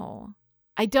don't know.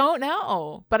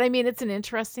 But I mean, it's an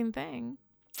interesting thing.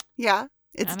 Yeah,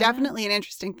 it's definitely an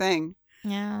interesting thing.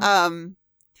 Yeah.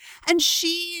 And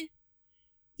she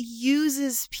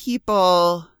uses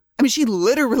people. I mean, she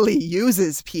literally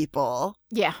uses people.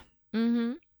 Yeah.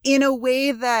 In a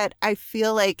way that I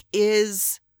feel like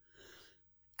it's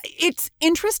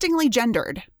interestingly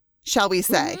gendered, shall we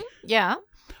say. Yeah.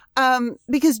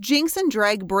 Because Jinx and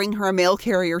Dreg bring her a mail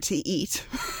carrier to eat.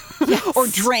 Yes. Or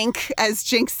drink, as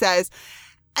Jinx says.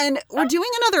 And we're doing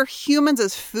another humans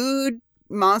as food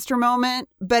monster moment,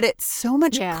 but it's so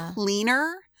much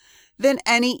cleaner than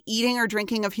any eating or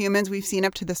drinking of humans we've seen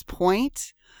up to this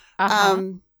point.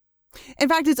 In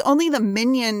fact, it's only the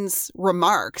minions'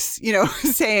 remarks, you know,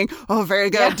 saying, oh, very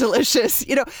good, delicious,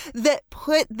 you know, that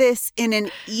put this in an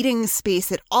eating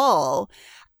space at all.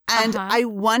 And I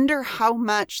wonder how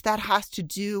much that has to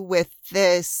do with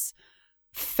this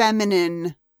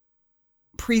feminine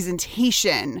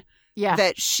presentation Yeah.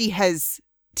 that she has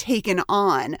taken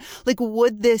on. Like,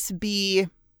 would this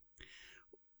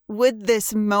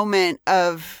moment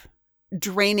of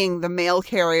draining the mail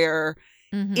carrier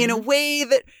in a way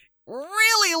that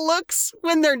really looks,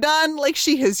 when they're done, like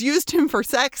she has used him for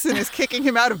sex and is kicking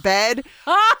him out of bed,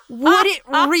 would it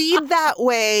read that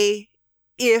way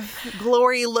if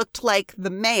Glory looked like the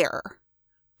mayor?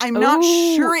 I'm not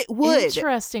sure it would.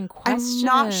 Interesting question.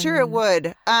 I'm not sure it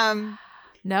would.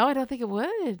 No, I don't think it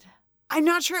would. I'm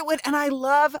not sure it would. And I'm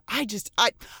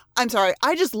sorry.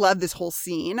 I just love this whole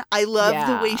scene. I love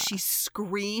the way she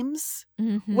screams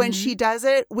when she does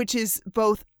it, which is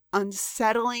both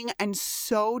unsettling and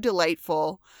so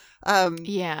delightful.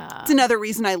 It's another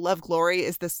reason I love Glory,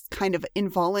 is this kind of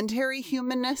involuntary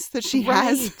humanness that she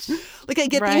has. Like, I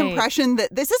get the impression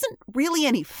that this isn't really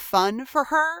any fun for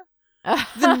her.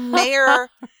 The mayor.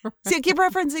 See, I keep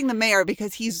referencing the mayor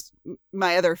because he's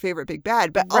my other favorite big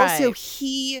bad, but also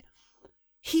he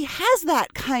has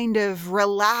that kind of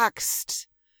relaxed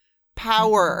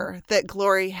power that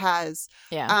Glory has.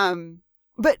 Yeah.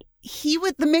 But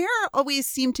the mayor always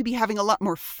seemed to be having a lot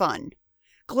more fun.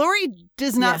 Glory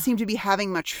does not seem to be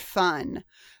having much fun.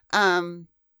 No,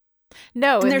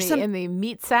 in the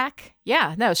meat sack.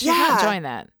 Yeah, no, she's not enjoying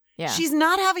that. Yeah. She's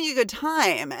not having a good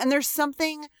time. And there's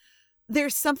something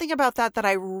about that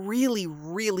I really,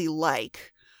 really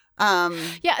like.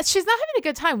 Yeah, she's not having a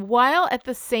good time, while at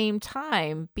the same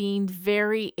time being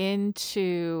very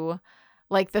into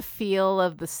like the feel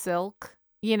of the silk.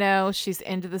 You know, she's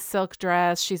into the silk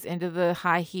dress, she's into the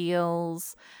high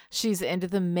heels, she's into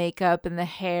the makeup and the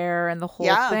hair and the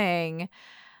whole thing.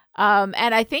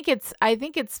 And I think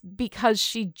it's because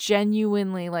she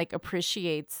genuinely like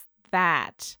appreciates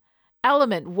that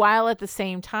element, while at the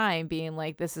same time being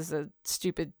like, this is a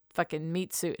stupid fucking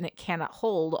meat suit and it cannot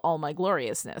hold all my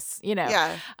gloriousness, you know.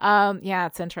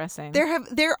 It's interesting.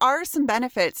 There are some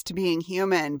benefits to being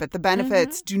human, but the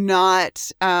benefits do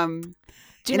not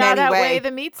outweigh the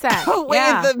meat sack.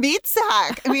 The meat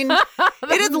sack. I mean,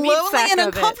 it is lonely and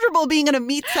uncomfortable being in a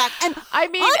meat sack. And I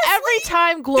mean, honestly, every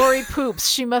time Glory poops,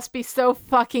 she must be so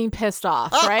fucking pissed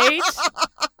off, right?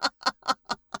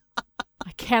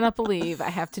 I cannot believe I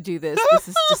have to do this. This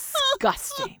is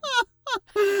disgusting.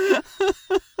 But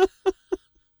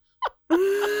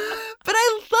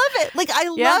I love it. Like, I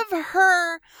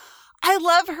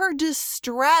love her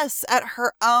distress at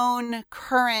her own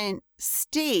current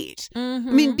state. I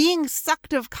mean, being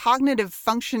sucked of cognitive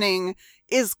functioning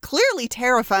is clearly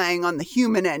terrifying on the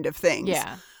human end of things.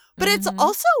 Yeah. But it's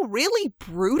also really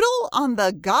brutal on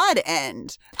the God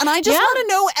end. And I just want to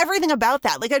know everything about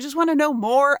that. Like, I just want to know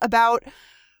more about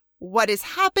what is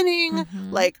happening,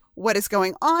 like what is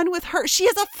going on with her. She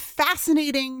is a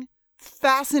fascinating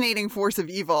force of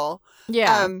evil.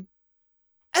 Yeah.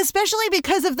 Especially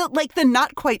because of the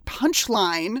not quite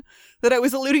punchline that I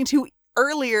was alluding to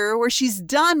earlier, where she's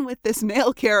done with this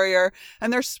mail carrier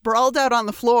and they're sprawled out on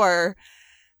the floor.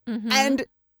 And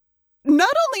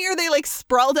not only are they like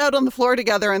sprawled out on the floor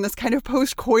together in this kind of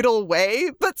post-coital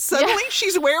way, but suddenly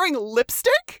she's wearing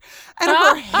lipstick and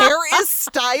her hair is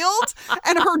styled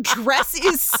and her dress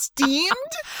is steamed.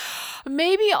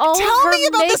 Maybe all of her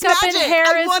makeup and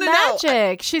hair is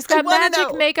magic. She's got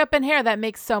magic makeup and hair. That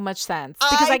makes so much sense,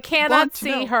 because I cannot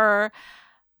see her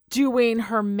doing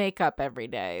her makeup every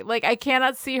day. Like, I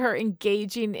cannot see her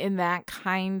engaging in that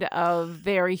kind of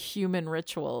very human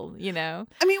ritual, you know?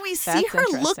 I mean, we see her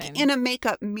look in a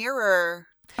makeup mirror.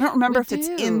 I don't remember if it's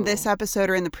in this episode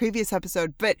or in the previous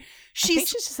episode, but I think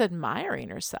she's just admiring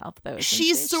herself, though.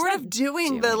 She's sort of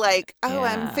doing the like,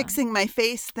 I'm fixing my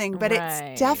face thing, but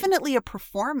it's definitely a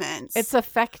performance. It's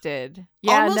affected.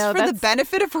 Yeah, almost for the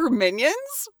benefit of her minions.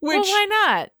 Which, well, why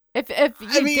not? If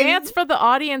you dance for the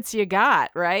audience you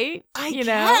got, right? I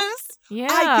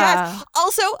guess.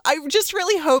 Also, I just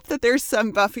really hope that there's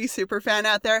some Buffy superfan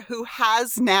out there who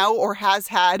has now or has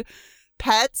had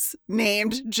pets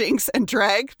named Jinx and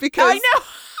Dreg, because I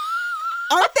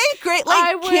know. Aren't they great?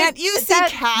 Like, can't you see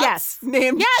cats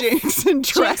named Jinx and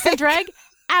Dreg? Jinx and Dreg?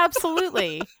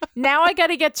 Absolutely. Now I got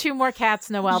to get 2 more cats,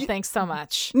 Noelle. Thanks so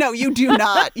much. No, you do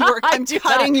not. I'm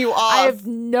cutting you off.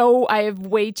 I have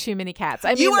way too many cats.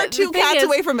 I mean, you are 2 cats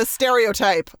away from a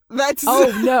stereotype. That's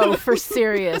Oh no, for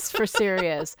serious.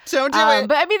 Don't do it.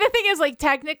 But I mean, the thing is, like,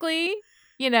 technically,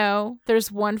 you know, there's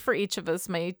 1 for each of us.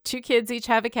 My 2 kids each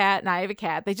have a cat, and I have a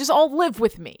cat. They just all live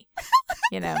with me,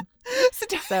 you know.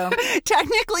 So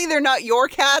technically, they're not your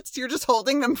cats. You're just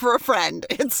holding them for a friend.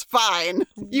 It's fine.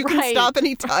 You can stop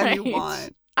anytime you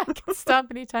want. I can stop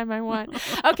anytime I want.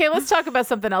 Okay, let's talk about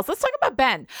something else. Let's talk about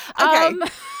Ben. Okay.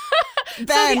 So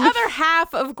Ben. the other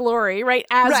half of Glory, right,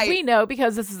 as Right. we know,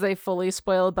 because this is a fully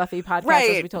spoiled Buffy podcast, as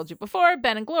Right. we told you before,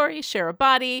 Ben and Glory share a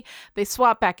body. They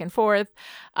swap back and forth.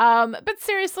 But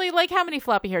seriously, like, how many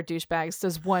floppy-haired douchebags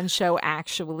does one show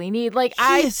actually need? Like,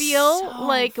 I is feel so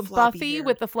like Buffy floppy-haired.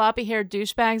 with the floppy-haired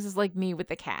douchebags is like me with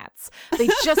the cats. They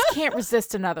just can't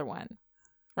resist another one.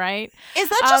 Right? Is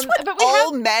that just what but we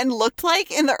all men looked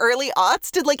like in the early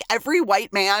aughts? Did like every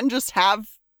white man just have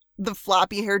the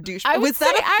floppy hair douche? I would Was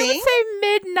that say, a thing? I would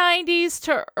say mid-90s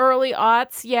to early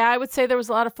aughts. Yeah, I would say there was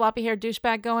a lot of floppy hair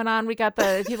douchebag going on. We got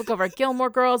if you look over at Gilmore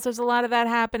Girls, there's a lot of that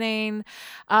happening.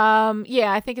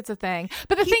 Yeah, I think it's a thing.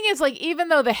 But the thing is, like, even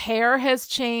though the hair has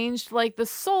changed, like, the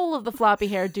soul of the floppy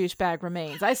hair douchebag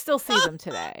remains. I still see them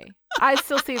today.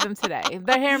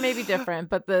 Their hair may be different,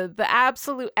 but the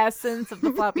absolute essence of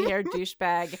the floppy hair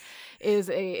douchebag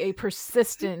is a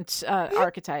persistent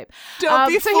archetype. Don't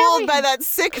be so here fooled we- by that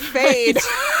sick fade.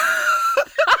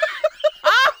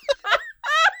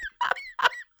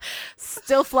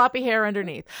 Still floppy hair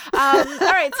underneath. All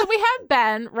right, so we have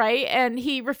Ben, right? And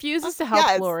he refuses to help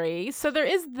Yes. Glory. So there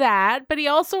is that, but he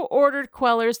also ordered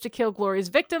Quellers to kill Glory's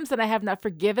victims, and I have not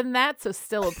forgiven that, so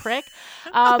still a prick.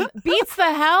 Beats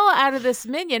the hell out of this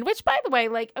minion, which, by the way,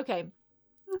 like, okay,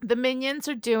 the minions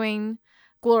are doing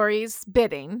Glory's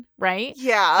bidding, right?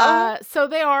 Yeah. So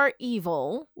they are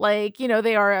evil. Like, you know,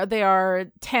 they are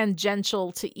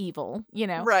tangential to evil, you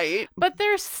know? Right. But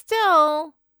they're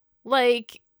still,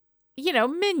 like, you know,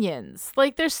 minions.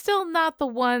 Like, they're still not the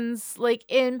ones, like,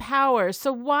 in power.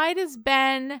 So why does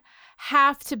Ben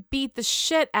have to beat the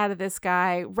shit out of this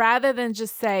guy rather than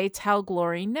just say, tell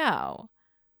Glory no?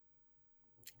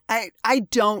 I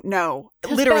don't know.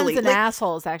 'Cause Literally. Ben's an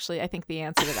asshole is actually, I think, the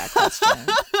answer to that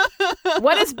question.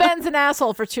 What is Ben's an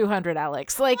asshole for 200,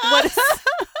 Alex? Like, what is...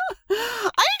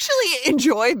 I actually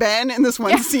enjoy Ben in this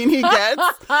one scene he gets.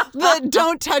 The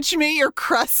 "don't touch me, you're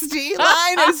crusty"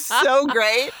 line is so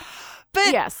great.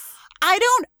 But yes. I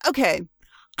don't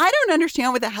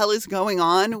understand what the hell is going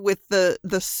on with the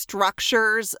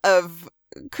structures of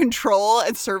control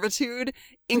and servitude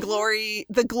in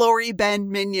the Glory Ben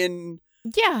minion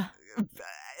Yeah.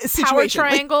 situation. Power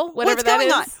triangle, whatever what's that going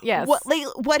is. on? Yes.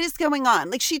 What is going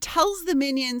on? Like, she tells the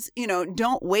minions, you know,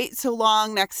 don't wait so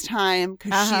long next time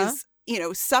because she's, you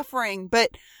know, suffering. But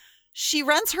she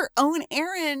runs her own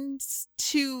errands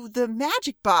to the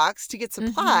magic box to get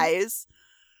supplies.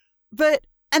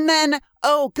 And then,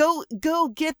 go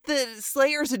get the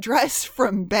Slayer's address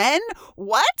from Ben?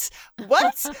 What?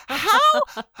 How?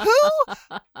 Who?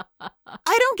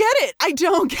 I don't get it. I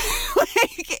don't get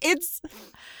it.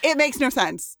 It makes no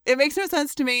sense. It makes no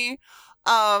sense to me.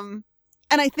 And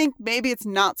I think maybe it's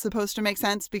not supposed to make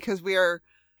sense because we are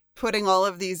putting all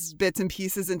of these bits and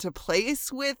pieces into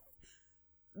place with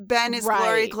Ben is Glory,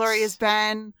 Right. Glory is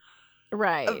Ben.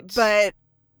 Right. But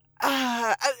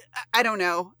I don't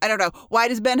know. Why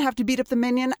does Ben have to beat up the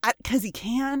minion? Because he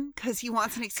can? Because he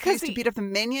wants an excuse to beat up the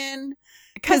minion?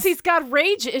 Because he's got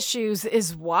rage issues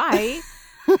is why.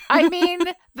 I mean,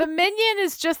 the minion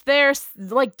is just there,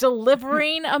 like,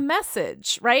 delivering a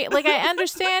message, right? Like, I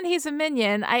understand he's a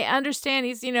minion. I understand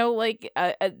he's, you know, like,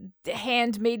 a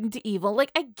handmaiden to evil.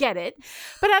 Like, I get it.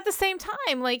 But at the same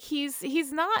time, like, he's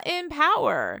not in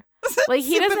power. Like,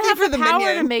 he doesn't have the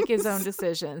power to make his own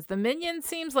decisions. The minion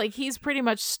seems like he's pretty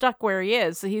much stuck where he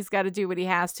is. So he's got to do what he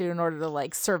has to in order to,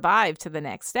 like, survive to the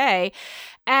next day.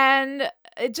 And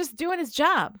just doing his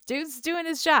job. Dude's doing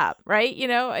his job, right? You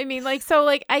know, I mean, like, so,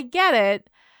 like, I get it.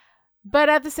 But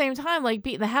at the same time, like,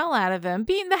 beating the hell out of him,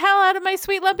 beating the hell out of my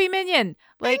sweet lumpy minion.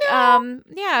 Like,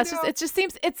 yeah, it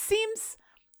seems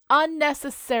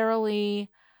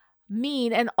unnecessarily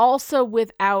mean and also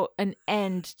without an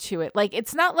end to it. Like,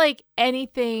 it's not like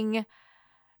beating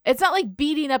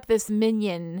up this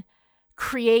minion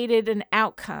created an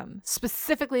outcome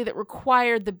specifically that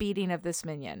required the beating of this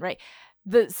minion, right?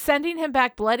 The sending him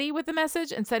back bloody with the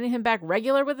message and sending him back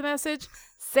regular with the message,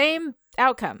 same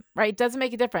outcome, right? Doesn't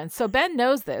make a difference. So Ben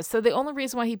knows this. So the only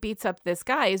reason why he beats up this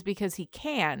guy is because he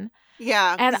can.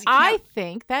 Yeah. And I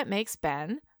think that makes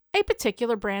Ben a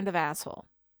particular brand of asshole.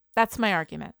 That's my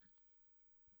argument.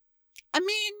 I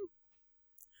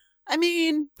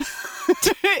mean,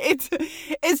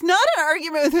 it's not an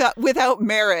argument without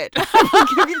merit.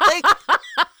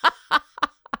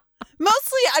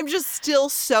 Mostly, I'm just still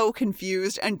so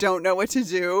confused and don't know what to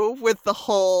do with the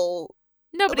whole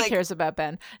Nobody cares about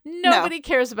Ben. Nobody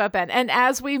cares about Ben. And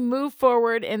as we move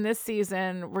forward in this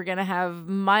season, we're going to have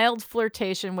mild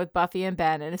flirtation with Buffy and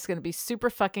Ben, and it's going to be super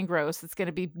fucking gross. It's going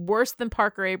to be worse than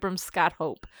Parker Abrams' Scott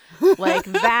Hope. Like,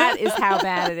 that is how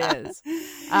bad it is.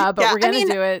 But we're going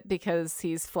to do it because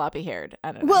he's floppy haired.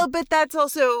 I don't know. Well, but that's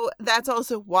also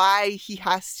why he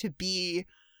has to be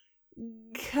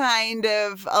kind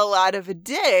of a lot of a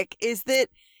dick, is that,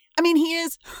 I mean, he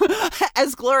is,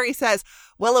 as Glory says,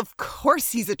 well, of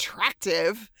course he's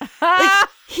attractive. Like,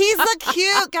 he's a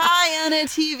cute guy on a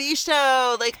TV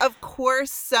show. Like, of course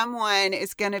someone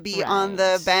is going to be on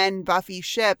the Ben Buffy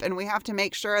ship, and we have to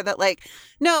make sure that, like,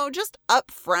 no, just up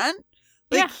front,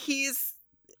 like,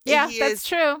 that's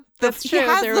true. That's true.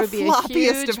 There would be a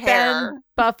huge Ben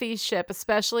Buffy ship,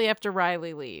 especially after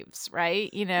Riley leaves,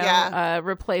 right? You know,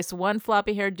 replace one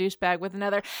floppy-haired douchebag with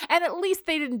another. And at least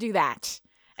they didn't do that.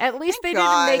 At least they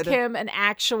didn't make him an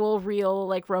actual, real,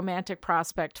 like, romantic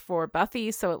prospect for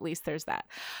Buffy. So at least there's that.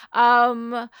 All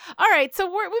right.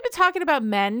 So we've been talking about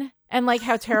men and, like,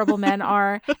 how terrible men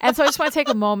are. And so I just want to take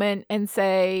a moment and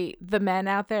say, the men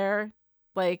out there,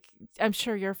 like, I'm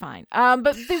sure you're fine. But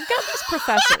they've got these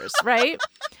professors, right?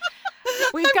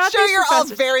 We've got sure these you're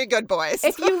professors. all very good boys.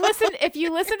 If you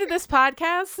listen to this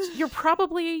podcast, you're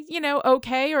probably, you know,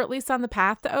 okay, or at least on the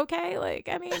path to okay. Like,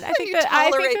 I mean, I think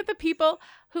that the people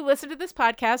who listen to this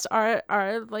podcast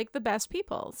are like the best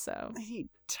people. So you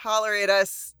tolerate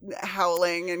us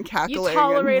howling and cackling. You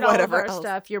tolerate and whatever all of our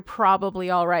stuff. You're probably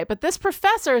all right. But this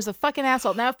professor is a fucking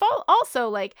asshole. Now, also,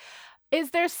 like,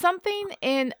 is there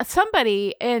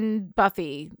somebody in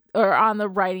Buffy or on the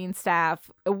writing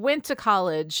staff went to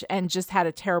college and just had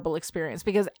a terrible experience?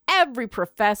 Because every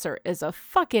professor is a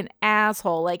fucking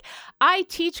asshole. Like, I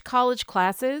teach college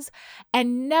classes,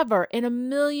 and never in a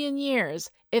million years,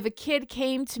 if a kid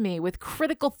came to me with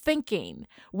critical thinking,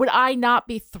 would I not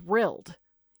be thrilled?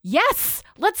 Yes,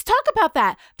 let's talk about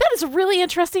that. That is a really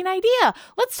interesting idea.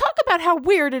 Let's talk about how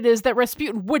weird it is that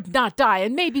Rasputin would not die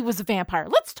and maybe was a vampire.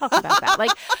 Let's talk about that.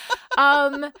 Like,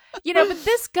 you know, but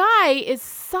this guy is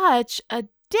such a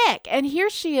dick. And here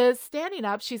she is standing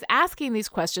up. She's asking these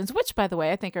questions, which, by the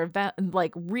way, I think are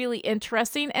like really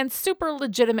interesting and super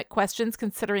legitimate questions,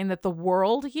 considering that the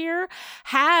world here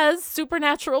has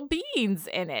supernatural beings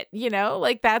in it. You know,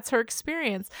 like, that's her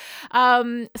experience.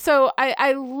 So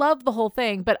I love the whole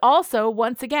thing. But also,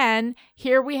 once again,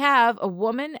 here we have a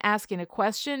woman asking a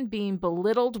question, being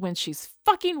belittled when she's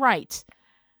fucking right.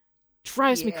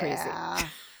 Drives me crazy.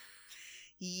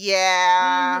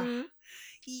 Yeah. Mm-hmm.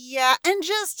 Yeah, and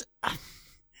just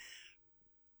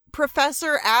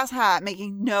Professor Asshat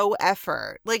making no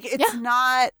effort. Like, it's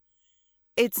not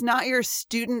your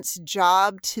student's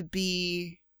job to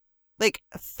be, like,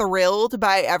 thrilled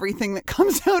by everything that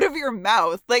comes out of your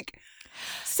mouth. Like,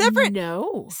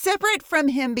 separate from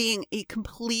him being a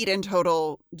complete and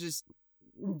total just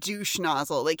douche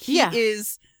nozzle. Like, he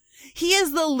is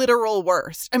the literal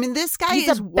worst. I mean, this guy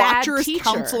is Watcher's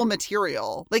Council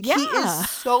material. Like, he is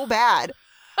so bad.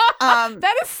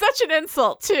 That is such an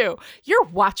insult, too. You're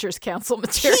Watcher's Council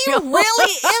material. He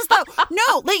really is, though.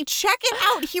 No, like, check it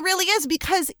out. He really is,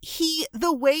 because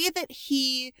the way that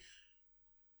he,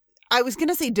 I was going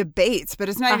to say debates, but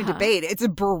it's not even debate. It's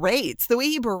berates. The way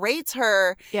he berates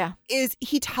her is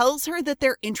he tells her that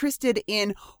they're interested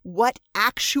in what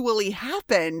actually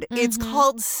happened. Mm-hmm. It's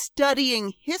called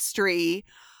studying history.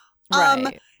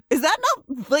 Right. Is that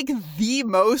not, like, the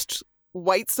most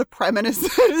white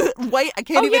supremacist I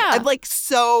can't even, I'm like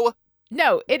so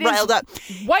no, it riled is up.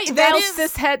 White male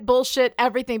cishet bullshit,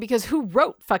 everything, because who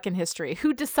wrote fucking history?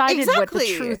 Who decided what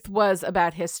the truth was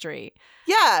about history?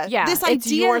 Yeah. This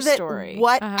idea that story.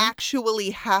 What actually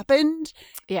happened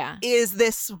is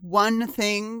this one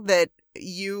thing that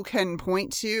you can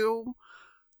point to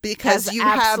because you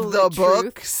have the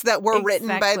books that were written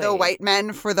by the white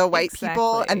men for the white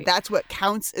people, and that's what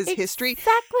counts as history.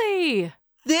 Exactly.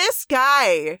 This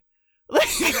guy.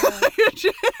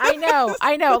 I know.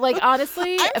 Like,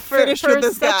 honestly, for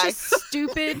such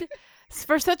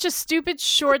a stupid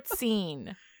short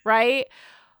scene, right?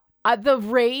 The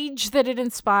rage that it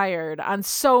inspired on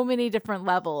so many different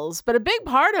levels. But a big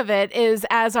part of it is,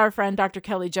 as our friend Dr.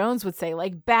 Kelly Jones would say,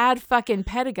 like, bad fucking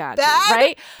pedagogy,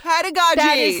 right? Pedagogy.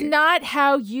 That is not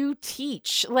how you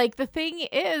teach. Like, the thing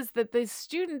is that the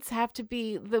students have to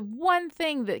be the one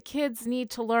thing that kids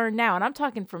need to learn now. And I'm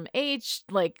talking from age,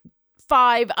 like,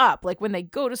 5 up, like when they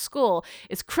go to school,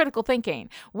 is critical thinking.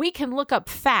 We can look up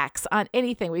facts on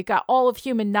anything. We've got all of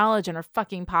human knowledge in our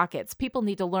fucking pockets. People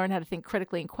need to learn how to think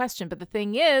critically and question. But the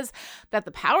thing is that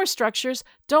the power structures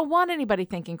don't want anybody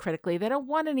thinking critically. They don't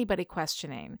want anybody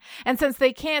questioning. And since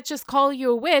they can't just call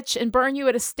you a witch and burn you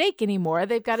at a stake anymore,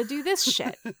 they've got to do this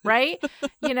shit, right?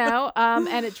 You know,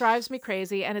 and it drives me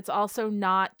crazy. And it's also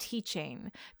not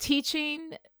teaching.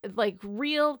 Teaching, like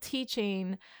real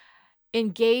teaching,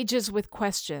 engages with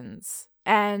questions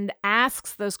and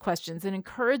asks those questions and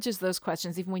encourages those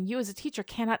questions, even when you as a teacher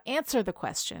cannot answer the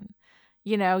question.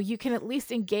 You know, you can at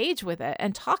least engage with it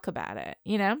and talk about it,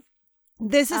 you know?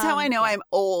 This is how I know I'm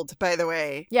old, by the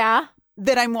way. Yeah.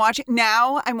 That I'm watching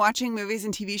movies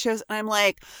and TV shows, and I'm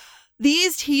like,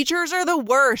 these teachers are the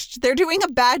worst. They're doing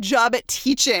a bad job at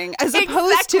teaching, as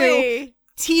opposed to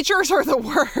teachers are the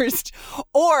worst.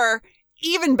 Or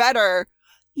even better,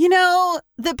 you know,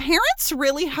 the parents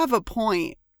really have a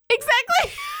point.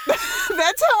 Exactly.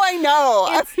 That's how I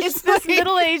know. It's this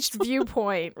middle-aged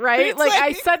viewpoint, right? Like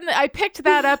I picked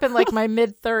that up in like my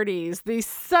mid-30s. The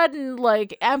sudden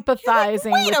like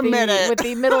empathizing with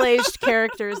the middle-aged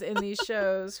characters in these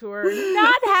shows who are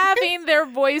not having their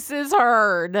voices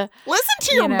heard. Listen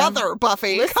to your mother,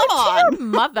 Buffy. Listen Come on. to your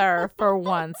mother for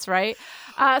once, right?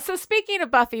 So speaking of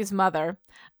Buffy's mother,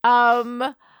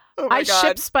 I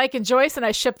ship Spike and Joyce, and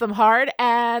I ship them hard,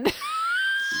 and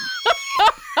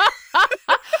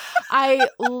I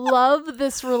love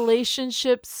this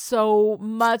relationship so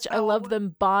much. I love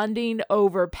them bonding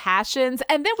over passions.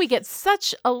 And then we get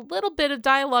such a little bit of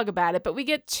dialogue about it, but we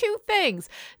get 2 things.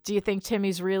 Do you think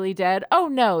Timmy's really dead? Oh,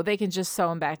 no, they can just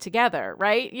sew him back together,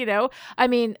 right? You know, I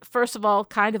mean, first of all,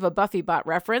 kind of a Buffy bot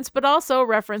reference, but also a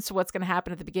reference to what's going to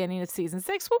happen at the beginning of season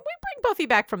 6 when we bring Buffy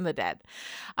back from the dead.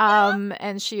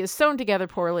 And she is sewn together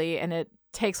poorly, and it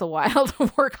takes a while to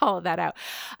work all of that out.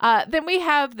 Then we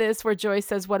have this where Joyce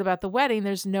says, what about the wedding?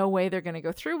 There's no way they're going to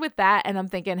go through with that. And I'm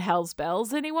thinking, hell's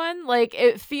bells, anyone? Like,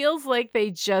 it feels like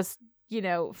they just, you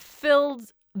know, filled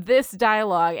this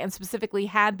dialogue and specifically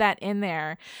had that in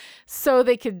there so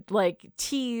they could like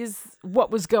tease what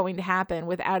was going to happen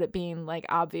without it being like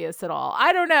obvious at all.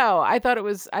 I don't know. I thought it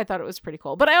was pretty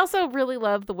cool. But I also really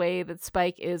love the way that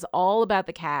Spike is all about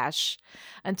the cash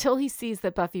until he sees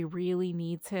that Buffy really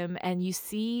needs him, and you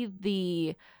see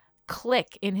the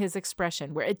click in his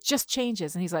expression where it just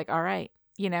changes and he's like, all right.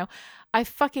 You know, I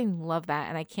fucking love that,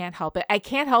 and I can't help it.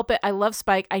 I love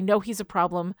Spike. I know he's a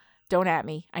problem. Don't at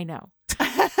me. I know.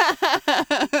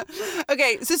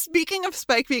 Okay, so speaking of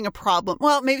Spike being a problem,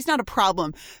 well, maybe it's not a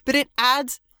problem, but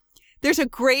there's a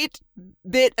great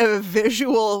bit of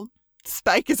visual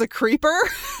Spike is a creeper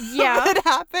that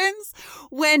happens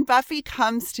when Buffy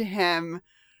comes to him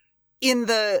in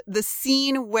the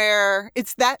scene where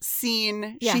it's that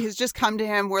scene. She has just come to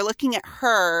him. We're looking at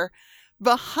her.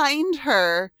 Behind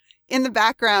her in the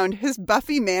background, his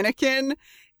Buffy mannequin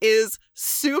is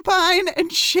supine and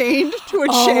chained to a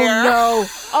chair. No.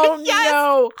 Oh, yes.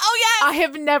 no. Oh, yes. I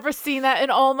have never seen that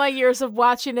in all my years of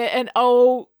watching it. And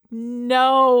oh,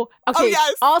 no. Okay. Oh,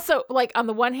 yes. Also, like, on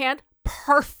the one hand,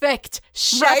 perfect.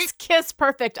 Chef's kiss,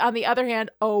 perfect. On the other hand,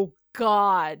 oh,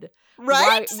 God.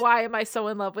 Right? Why am I so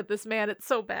in love with this man? It's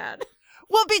so bad.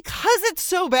 Well, because it's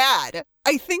so bad.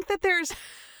 I think that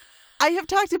I have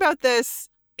talked about this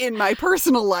in my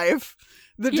personal life.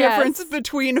 The difference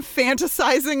between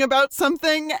fantasizing about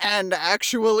something and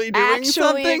actually doing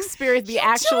something. The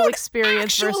actual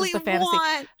experience versus the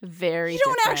fantasy. Very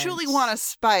different. You don't actually want a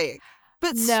Spike.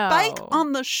 But Spike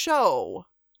on the show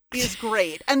is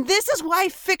great. And this is why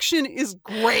fiction is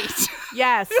great.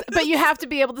 Yes, but you have to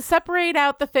be able to separate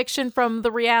out the fiction from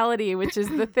the reality, which is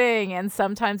the thing. And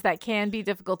sometimes that can be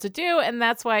difficult to do. And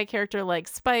that's why a character like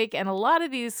Spike and a lot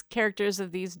of these characters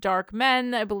of these dark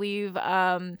men, I believe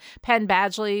Penn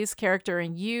Badgley's character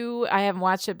in You, I haven't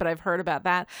watched it, but I've heard about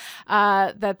that,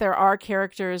 that there are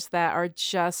characters that are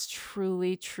just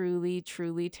truly, truly,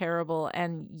 truly terrible.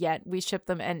 And yet we ship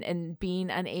them, and being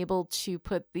unable to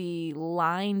put the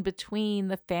line between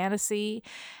the fantasy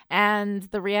and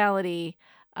the reality.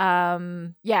 You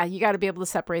got to be able to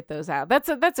separate those out.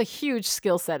 That's a huge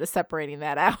skill set, is separating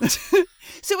that out.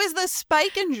 So is the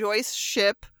Spike and Joyce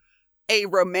ship a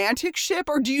romantic ship,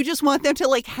 or do you just want them to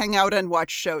like hang out and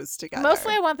watch shows together?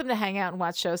 Mostly I want them to hang out and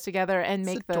watch shows together and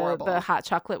make the hot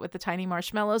chocolate with the tiny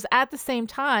marshmallows. At the same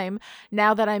time,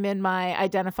 now that I'm in my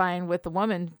identifying with the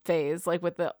woman phase, like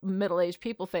with the middle-aged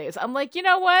people phase, I'm like, you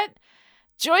know what?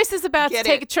 Joyce is about to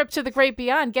take a trip to the great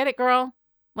beyond. Get it, girl?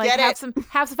 Like, have some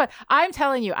fun. I'm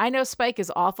telling you, I know Spike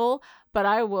is awful, but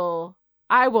I will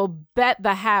bet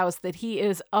the house that he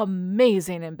is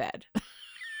amazing in bed.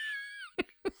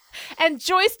 And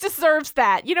Joyce deserves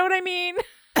that. You know what I mean?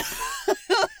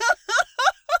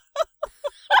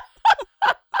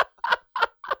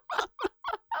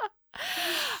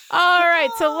 All right,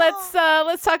 so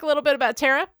let's talk a little bit about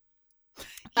Tara.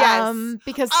 Yes.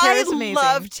 Because Tara's I amazing.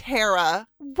 love Tara.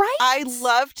 Right? I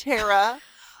love Tara.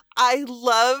 I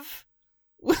love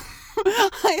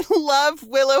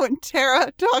Willow and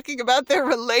Tara talking about their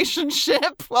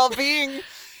relationship while being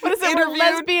what is it? interviewed. We're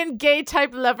lesbian, gay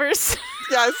type lovers.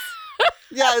 Yes.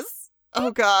 Yes.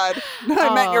 Oh God. No,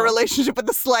 I meant your Oh. relationship with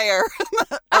the Slayer.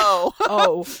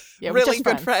 Oh. Yeah, we're really just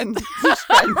good friends. Just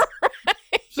friends.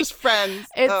 Just friends.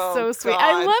 It's Oh, so sweet. God.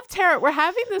 I love Tara. We're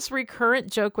having this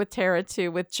recurrent joke with Tara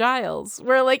too, with Giles,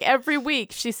 where like every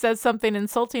week she says something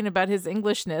insulting about his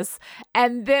Englishness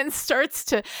and then starts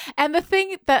to. And the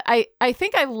thing that I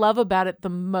think I love about it the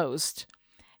most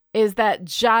is that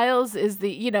Giles is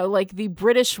the, you know, like the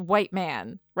British white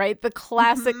man, right? The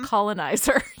classic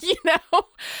colonizer, you know?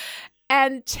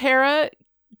 And Tara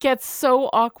gets so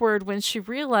awkward when she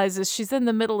realizes she's in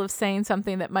the middle of saying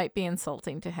something that might be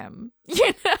insulting to him,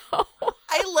 you know?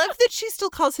 I love that she still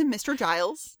calls him Mr.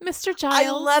 Giles. Mr. Giles. I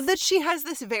love that she has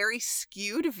this very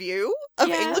skewed view of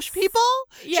Yes. English people.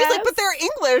 She's Yes. like, but they're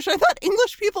English. I thought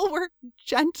English people were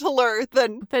gentler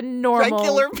than the normal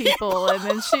regular people. And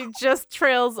then she just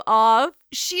trails off.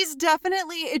 She's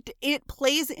definitely, it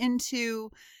plays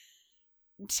into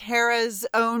Tara's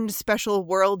own special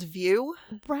worldview.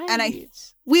 Right. And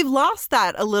we've lost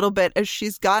that a little bit as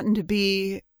she's gotten to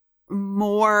be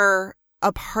more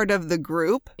a part of the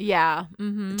group. Yeah.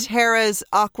 Mm-hmm. Tara's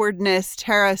awkwardness,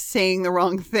 Tara saying the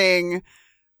wrong thing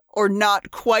or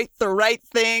not quite the right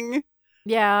thing.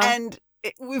 Yeah. And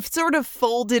we've sort of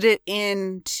folded it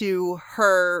into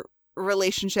her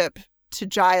relationship to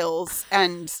Giles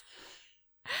and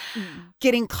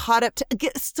getting caught up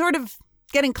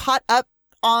getting caught up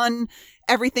on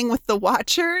everything with the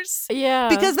Watchers. Yeah.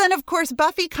 Because then of course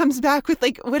Buffy comes back with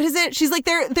like, what is it? She's like,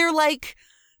 they're like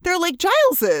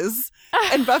Giles's.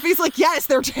 And Buffy's like, yes,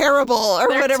 they're terrible, or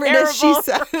They're whatever it is she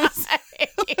says. It's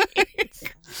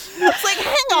like,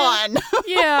 hang on.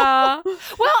 Yeah. Well,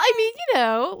 I mean, you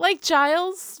know, like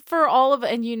Giles for all of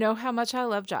it, and you know how much I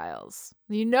love Giles.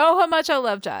 You know how much I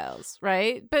love Giles,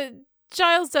 right? But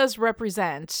Giles does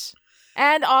represent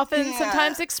and often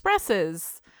sometimes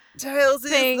expresses Giles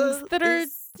things that are,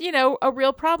 you know, a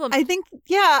real problem. I think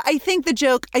the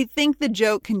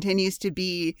joke continues to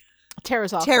be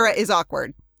Tara's awkward. Tara is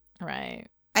awkward. Right.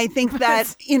 I think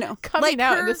that, you know, coming like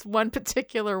out her, in this one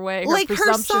particular way, her like her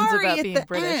presumptions sorry about at being the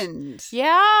British. end.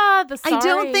 Yeah, the sorry. I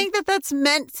don't think that that's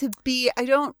meant to be. I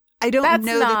don't That's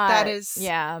know not, that is.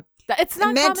 Yeah, it's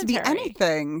not meant to be commentary.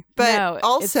 anything. But No,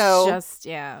 also, it's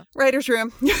just writer's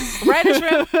room. Writer's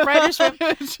room.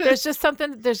 There's just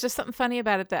something funny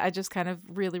about it that I just kind of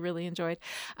really, really enjoyed.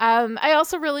 I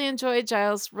also really enjoyed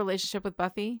Giles' relationship with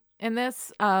Buffy in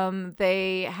this.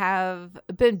 They have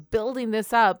been building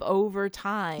this up over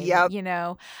time. Yep. You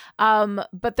know,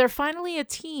 but they're finally a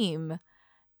team.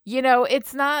 You know,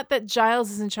 it's not that Giles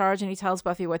is in charge and he tells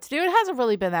Buffy what to do. It hasn't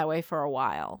really been that way for a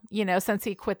while, you know, since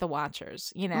he quit the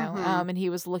Watchers, you know, and he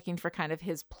was looking for kind of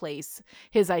his place,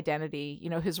 his identity,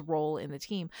 you know, his role in the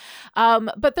team.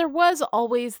 But there was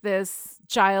always this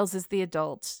Giles is the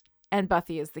adult and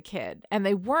Buffy is the kid, and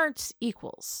they weren't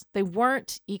equals.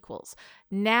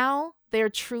 Now they're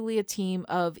truly a team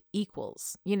of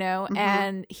equals, you know,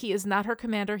 and he is not her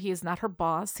commander. He is not her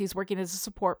boss. He's working as a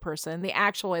support person, the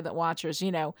actual way that Watchers,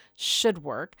 you know, should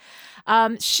work.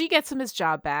 She gets him his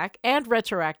job back and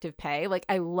retroactive pay. Like,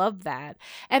 I love that.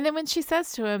 And then when she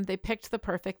says to him, they picked the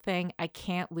perfect thing. I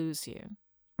can't lose you.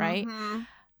 Right.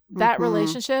 That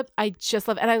relationship, I just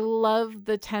love. And I love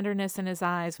the tenderness in his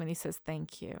eyes when he says,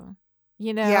 thank you,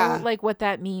 you know, like what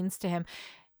that means to him.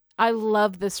 I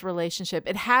love this relationship.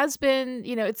 It has been,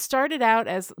 you know, it started out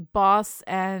as boss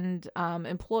and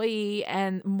employee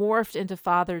and morphed into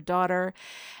father-daughter.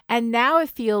 And now it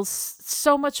feels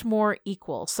so much more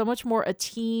equal, so much more a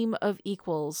team of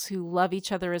equals who love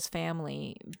each other as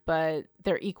family, but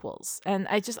they're equals. And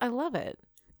I love it.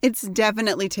 It's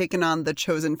definitely taken on the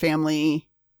Chosen family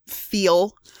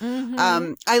feel.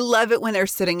 I love it when they're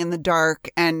sitting in the dark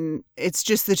and it's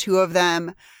just the two of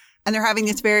them. And they're having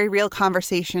this very real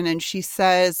conversation. And she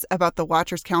says about the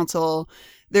Watchers Council,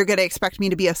 they're going to expect me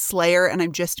to be a slayer and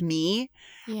I'm just me.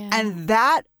 Yeah. And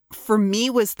that, for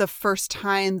me, was the first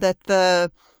time that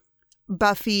the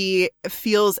Buffy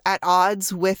feels at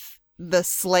odds with the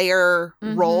slayer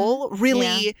role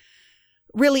really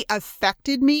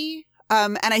affected me.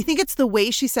 And I think it's the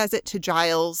way she says it to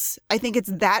Giles. I think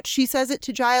it's that she says it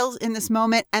to Giles in this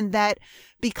moment, and that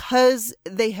because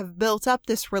they have built up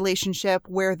this relationship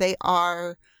where they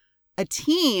are a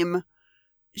team,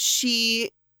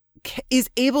 she is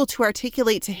able to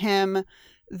articulate to him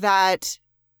that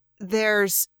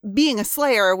there's being a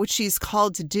slayer, which she's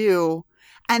called to do,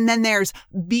 and then there's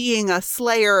being a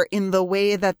slayer in the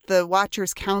way that the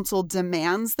Watchers Council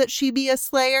demands that she be a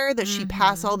slayer, that she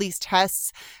pass all these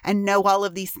tests and know all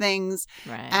of these things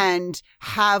and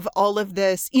have all of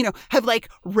this, you know, have like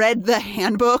read the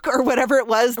handbook or whatever it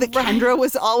was that Kendra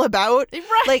was all about.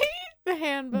 Right. Like the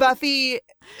handbook.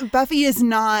 Buffy is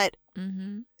not,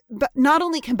 but not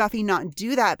only can Buffy not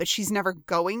do that, but she's never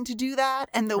going to do that.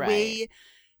 And the way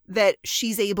that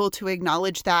she's able to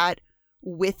acknowledge that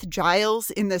with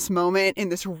Giles in this moment, in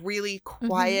this really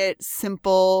quiet,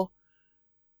 simple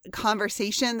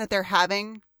conversation that they're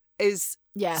having is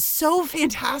so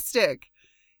fantastic.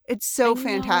 It's so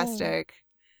fantastic.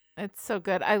 It's so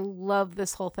good. I love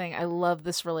this whole thing. I love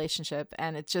this relationship,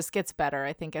 and it just gets better,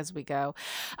 I think, as we go.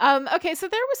 Okay, so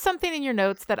there was something in your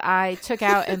notes that I took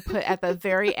out and put at the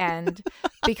very end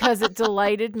because it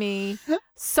delighted me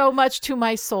so much to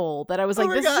my soul that I was like,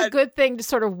 this is a good thing to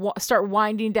sort of start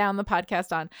winding down the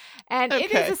podcast on. And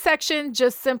it is a section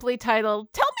just simply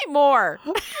titled, Tell Me More.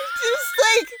 Just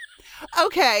like,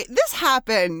 okay, this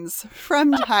happens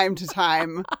from time to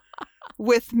time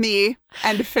with me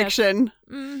and fiction.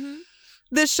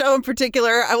 This show in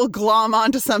particular, I will glom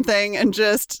onto something and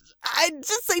I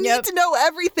need to know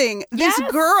everything. This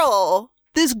girl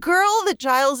that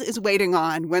Giles is waiting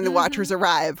on when the Watchers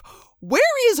arrive, where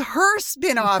is her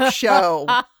spin-off show?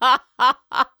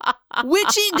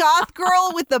 Witchy goth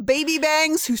girl with the baby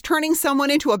bangs who's turning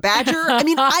someone into a badger? I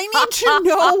mean, I need to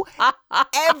know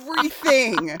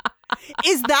everything.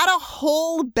 Is that a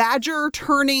whole badger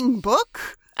turning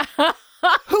book?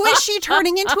 Who is she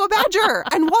turning into a badger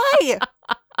and why?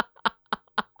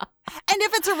 And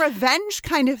if it's a revenge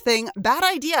kind of thing, bad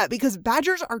idea because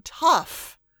badgers are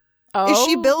tough. Is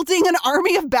she building an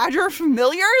army of badger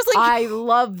familiars? Like, I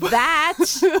love that.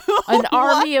 An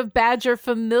army of badger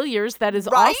familiars. That is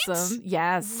awesome.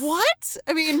 Yes. What?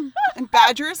 I mean, and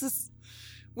badgers is,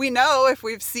 we know if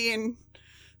we've seen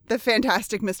The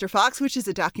Fantastic Mr. Fox, which is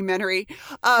a documentary.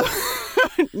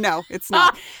 No, it's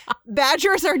not.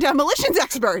 Badgers are demolitions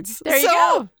experts. There you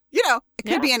go. You know, it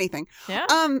could be anything. Yeah.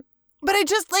 But I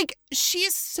just like,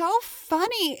 she's so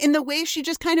funny in the way she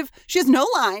just kind of, she has no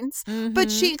lines, but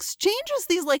she exchanges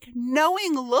these like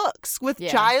knowing looks with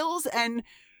Giles and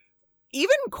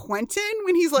even Quentin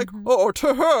when he's like, oh,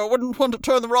 to her, wouldn't want to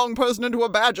turn the wrong person into a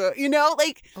badger. You know,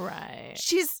 like,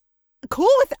 she's cool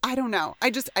with, I don't know.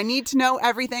 I need to know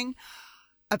everything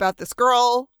about this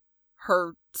girl,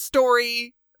 her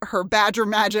story, her badger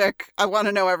magic. I want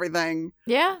to know everything.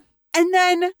 Yeah. And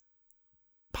then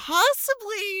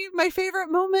possibly my favorite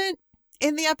moment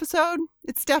in the episode,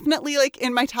 it's definitely like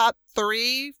in my top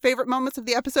 3 favorite moments of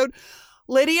the episode.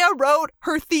 Lydia wrote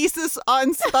her thesis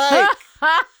on Spike.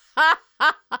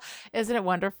 Isn't it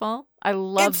wonderful? I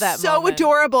love that It's so moment.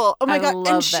 adorable. Oh my God. Love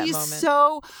And that she's moment.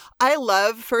 so, I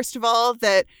love, first of all,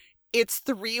 that it's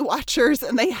 3 Watchers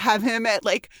and they have him at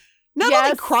like, not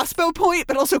only crossbow point,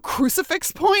 but also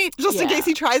crucifix point, just in case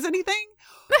he tries anything.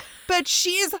 But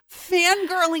she's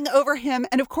fangirling over him.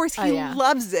 And of course, he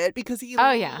loves it because he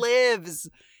lives.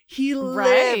 He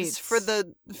lives for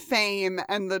the fame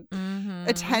and the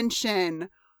attention.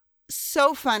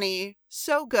 So funny.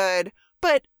 So good.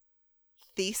 But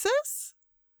thesis?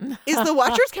 Is the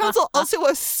Watchers Council also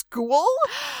a school?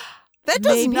 That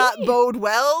does not bode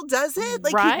well, does it?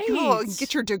 Like, you go and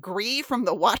get your degree from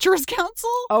the Watchers Council?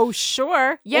 Oh,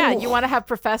 sure. Yeah, you want to have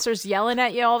professors yelling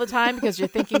at you all the time because you're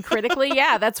thinking critically?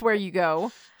 Yeah, that's where you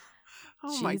go.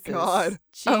 Oh, my God.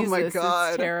 Oh, my God.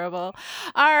 It's terrible.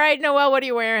 All right, Noelle, what are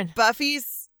you wearing?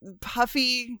 Buffy's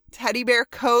puffy teddy bear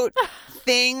coat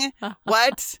thing.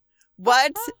 What?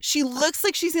 She looks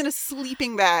like she's in a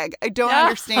sleeping bag. I don't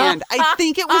understand. I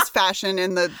think it was fashion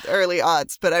in the early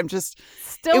aughts, but I'm just...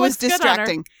 Still it was looks good on her.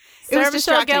 distracting. Sarah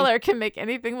Michelle Gellar can make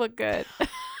anything look good.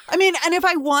 I mean, and if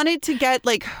I wanted to get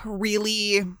like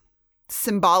really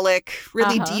symbolic,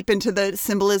 really deep into the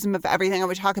symbolism of everything, I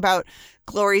would talk about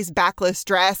Glory's backless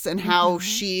dress and how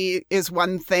she is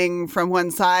one thing from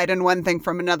one side and one thing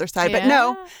from another side. But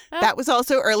no, that was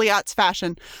also early aughts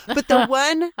fashion. But the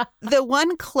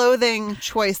one clothing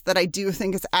choice that I do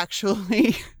think is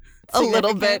actually a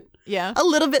little bit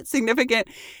significant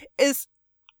is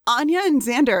Anya and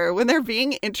Xander, when they're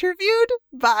being interviewed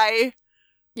by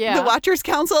the Watchers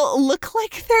Council, look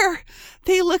like they're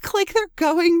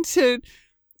going to,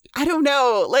 I don't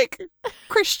know, like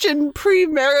Christian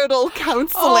premarital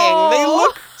counseling. They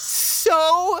look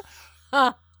so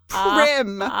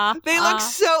prim. They look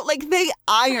so like they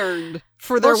ironed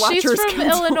for their Well, Watchers she's from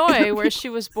Council. Illinois, where she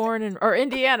was born or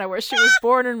Indiana, where she was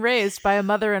born and raised by a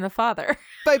mother and a father.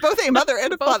 By both a mother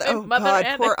and a Both father. a Oh, mother God,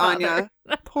 and poor a father. Anya.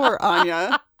 Poor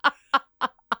Anya.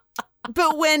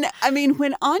 But when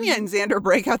Anya and Xander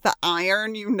break out the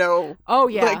iron, you know. Oh,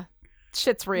 yeah. like,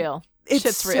 Shit's real. it's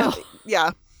Shit's real.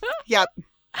 Yeah. Yep.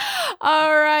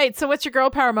 All right. So what's your girl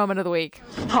power moment of the week?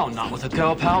 Oh, not with a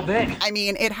girl pal big. I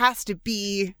mean, it has to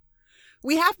be.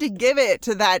 We have to give it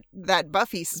to that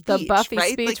Buffy speech. The Buffy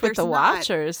right? speech Like, with the there's not-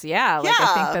 Watchers. Yeah. Like,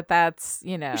 I Yeah. think that's,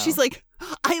 you know. She's like,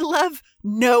 I love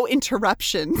no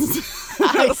interruptions.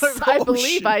 I Oh,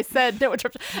 believe shit. I said no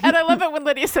interruption. And I love it when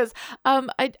Lydia says,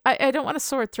 I don't want a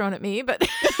sword thrown at me, but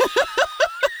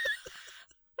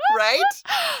Right?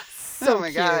 so oh my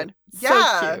cute. God. So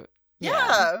Yeah. cute.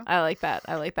 Yeah. I like that.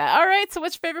 I like that. All right. So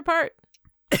what's your favorite part?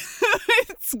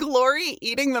 It's Glory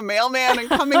eating the mailman and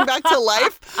coming back to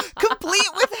life, complete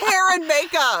with hair and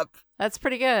makeup. That's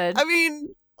pretty good. I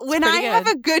mean, when pretty I have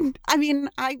a good,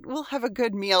 I will have a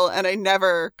good meal and I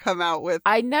never come out with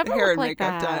I never hair look and like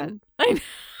makeup that. done.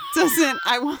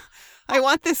 I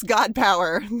want this god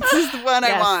power. This is the one I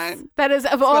Yes. want. That is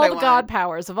of what all I the want. god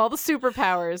powers, of all the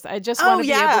superpowers. I just Oh, want to be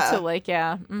yeah. able to like,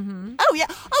 yeah. Mm-hmm. Oh yeah.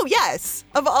 Oh yes.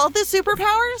 Of all the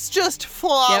superpowers, just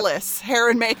flawless hair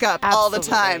and makeup all the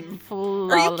time.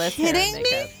 Flawless hair and kidding me?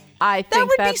 makeup. I That think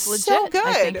would be that's so legit.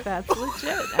 I think good. that's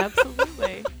legit.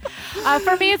 Absolutely.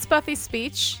 For me, it's Buffy's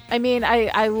speech. I mean,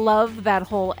 I love that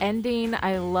whole ending.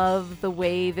 I love the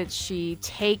way that she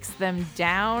takes them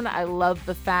down. I love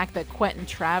the fact that Quentin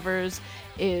Travers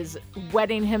is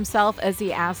wetting himself as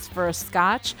he asks for a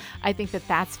scotch. I think that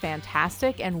that's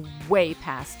fantastic and way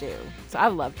past due. So I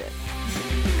loved it.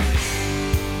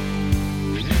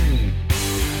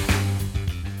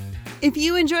 If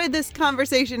you enjoyed this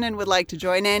conversation and would like to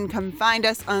join in, come find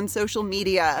us on social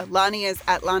media. Lonnie is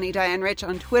at Lonnie Diane Rich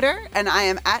on Twitter, and I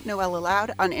am at Noella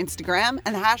Loud on Instagram,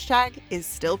 and the hashtag is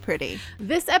still pretty.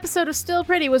 This episode of Still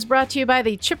Pretty was brought to you by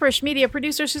the Chipperish Media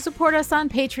producers who support us on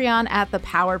Patreon at the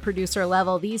power producer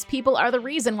level. These people are the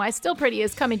reason why Still Pretty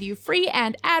is coming to you free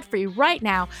and ad-free right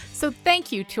now. So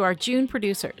thank you to our June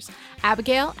producers,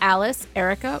 Abigail, Alice,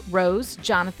 Erica, Rose,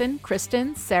 Jonathan,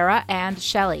 Kristen, Sarah, and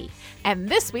Shelley. And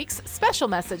this week's special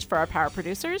message for our power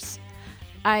producers,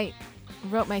 I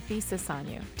wrote my thesis on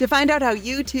you. To find out how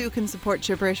you too can support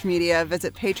Chipperish Media,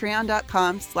 visit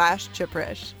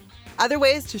patreon.com/chipperish. Other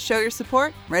ways to show your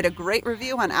support: write a great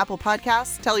review on Apple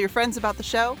Podcasts, tell your friends about the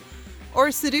show,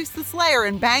 or seduce the Slayer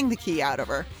and bang the key out of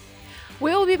her.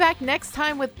 We will be back next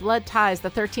time with Blood Ties, the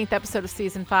 13th episode of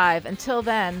Season 5. Until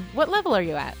then, what level are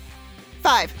you at?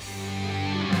 5.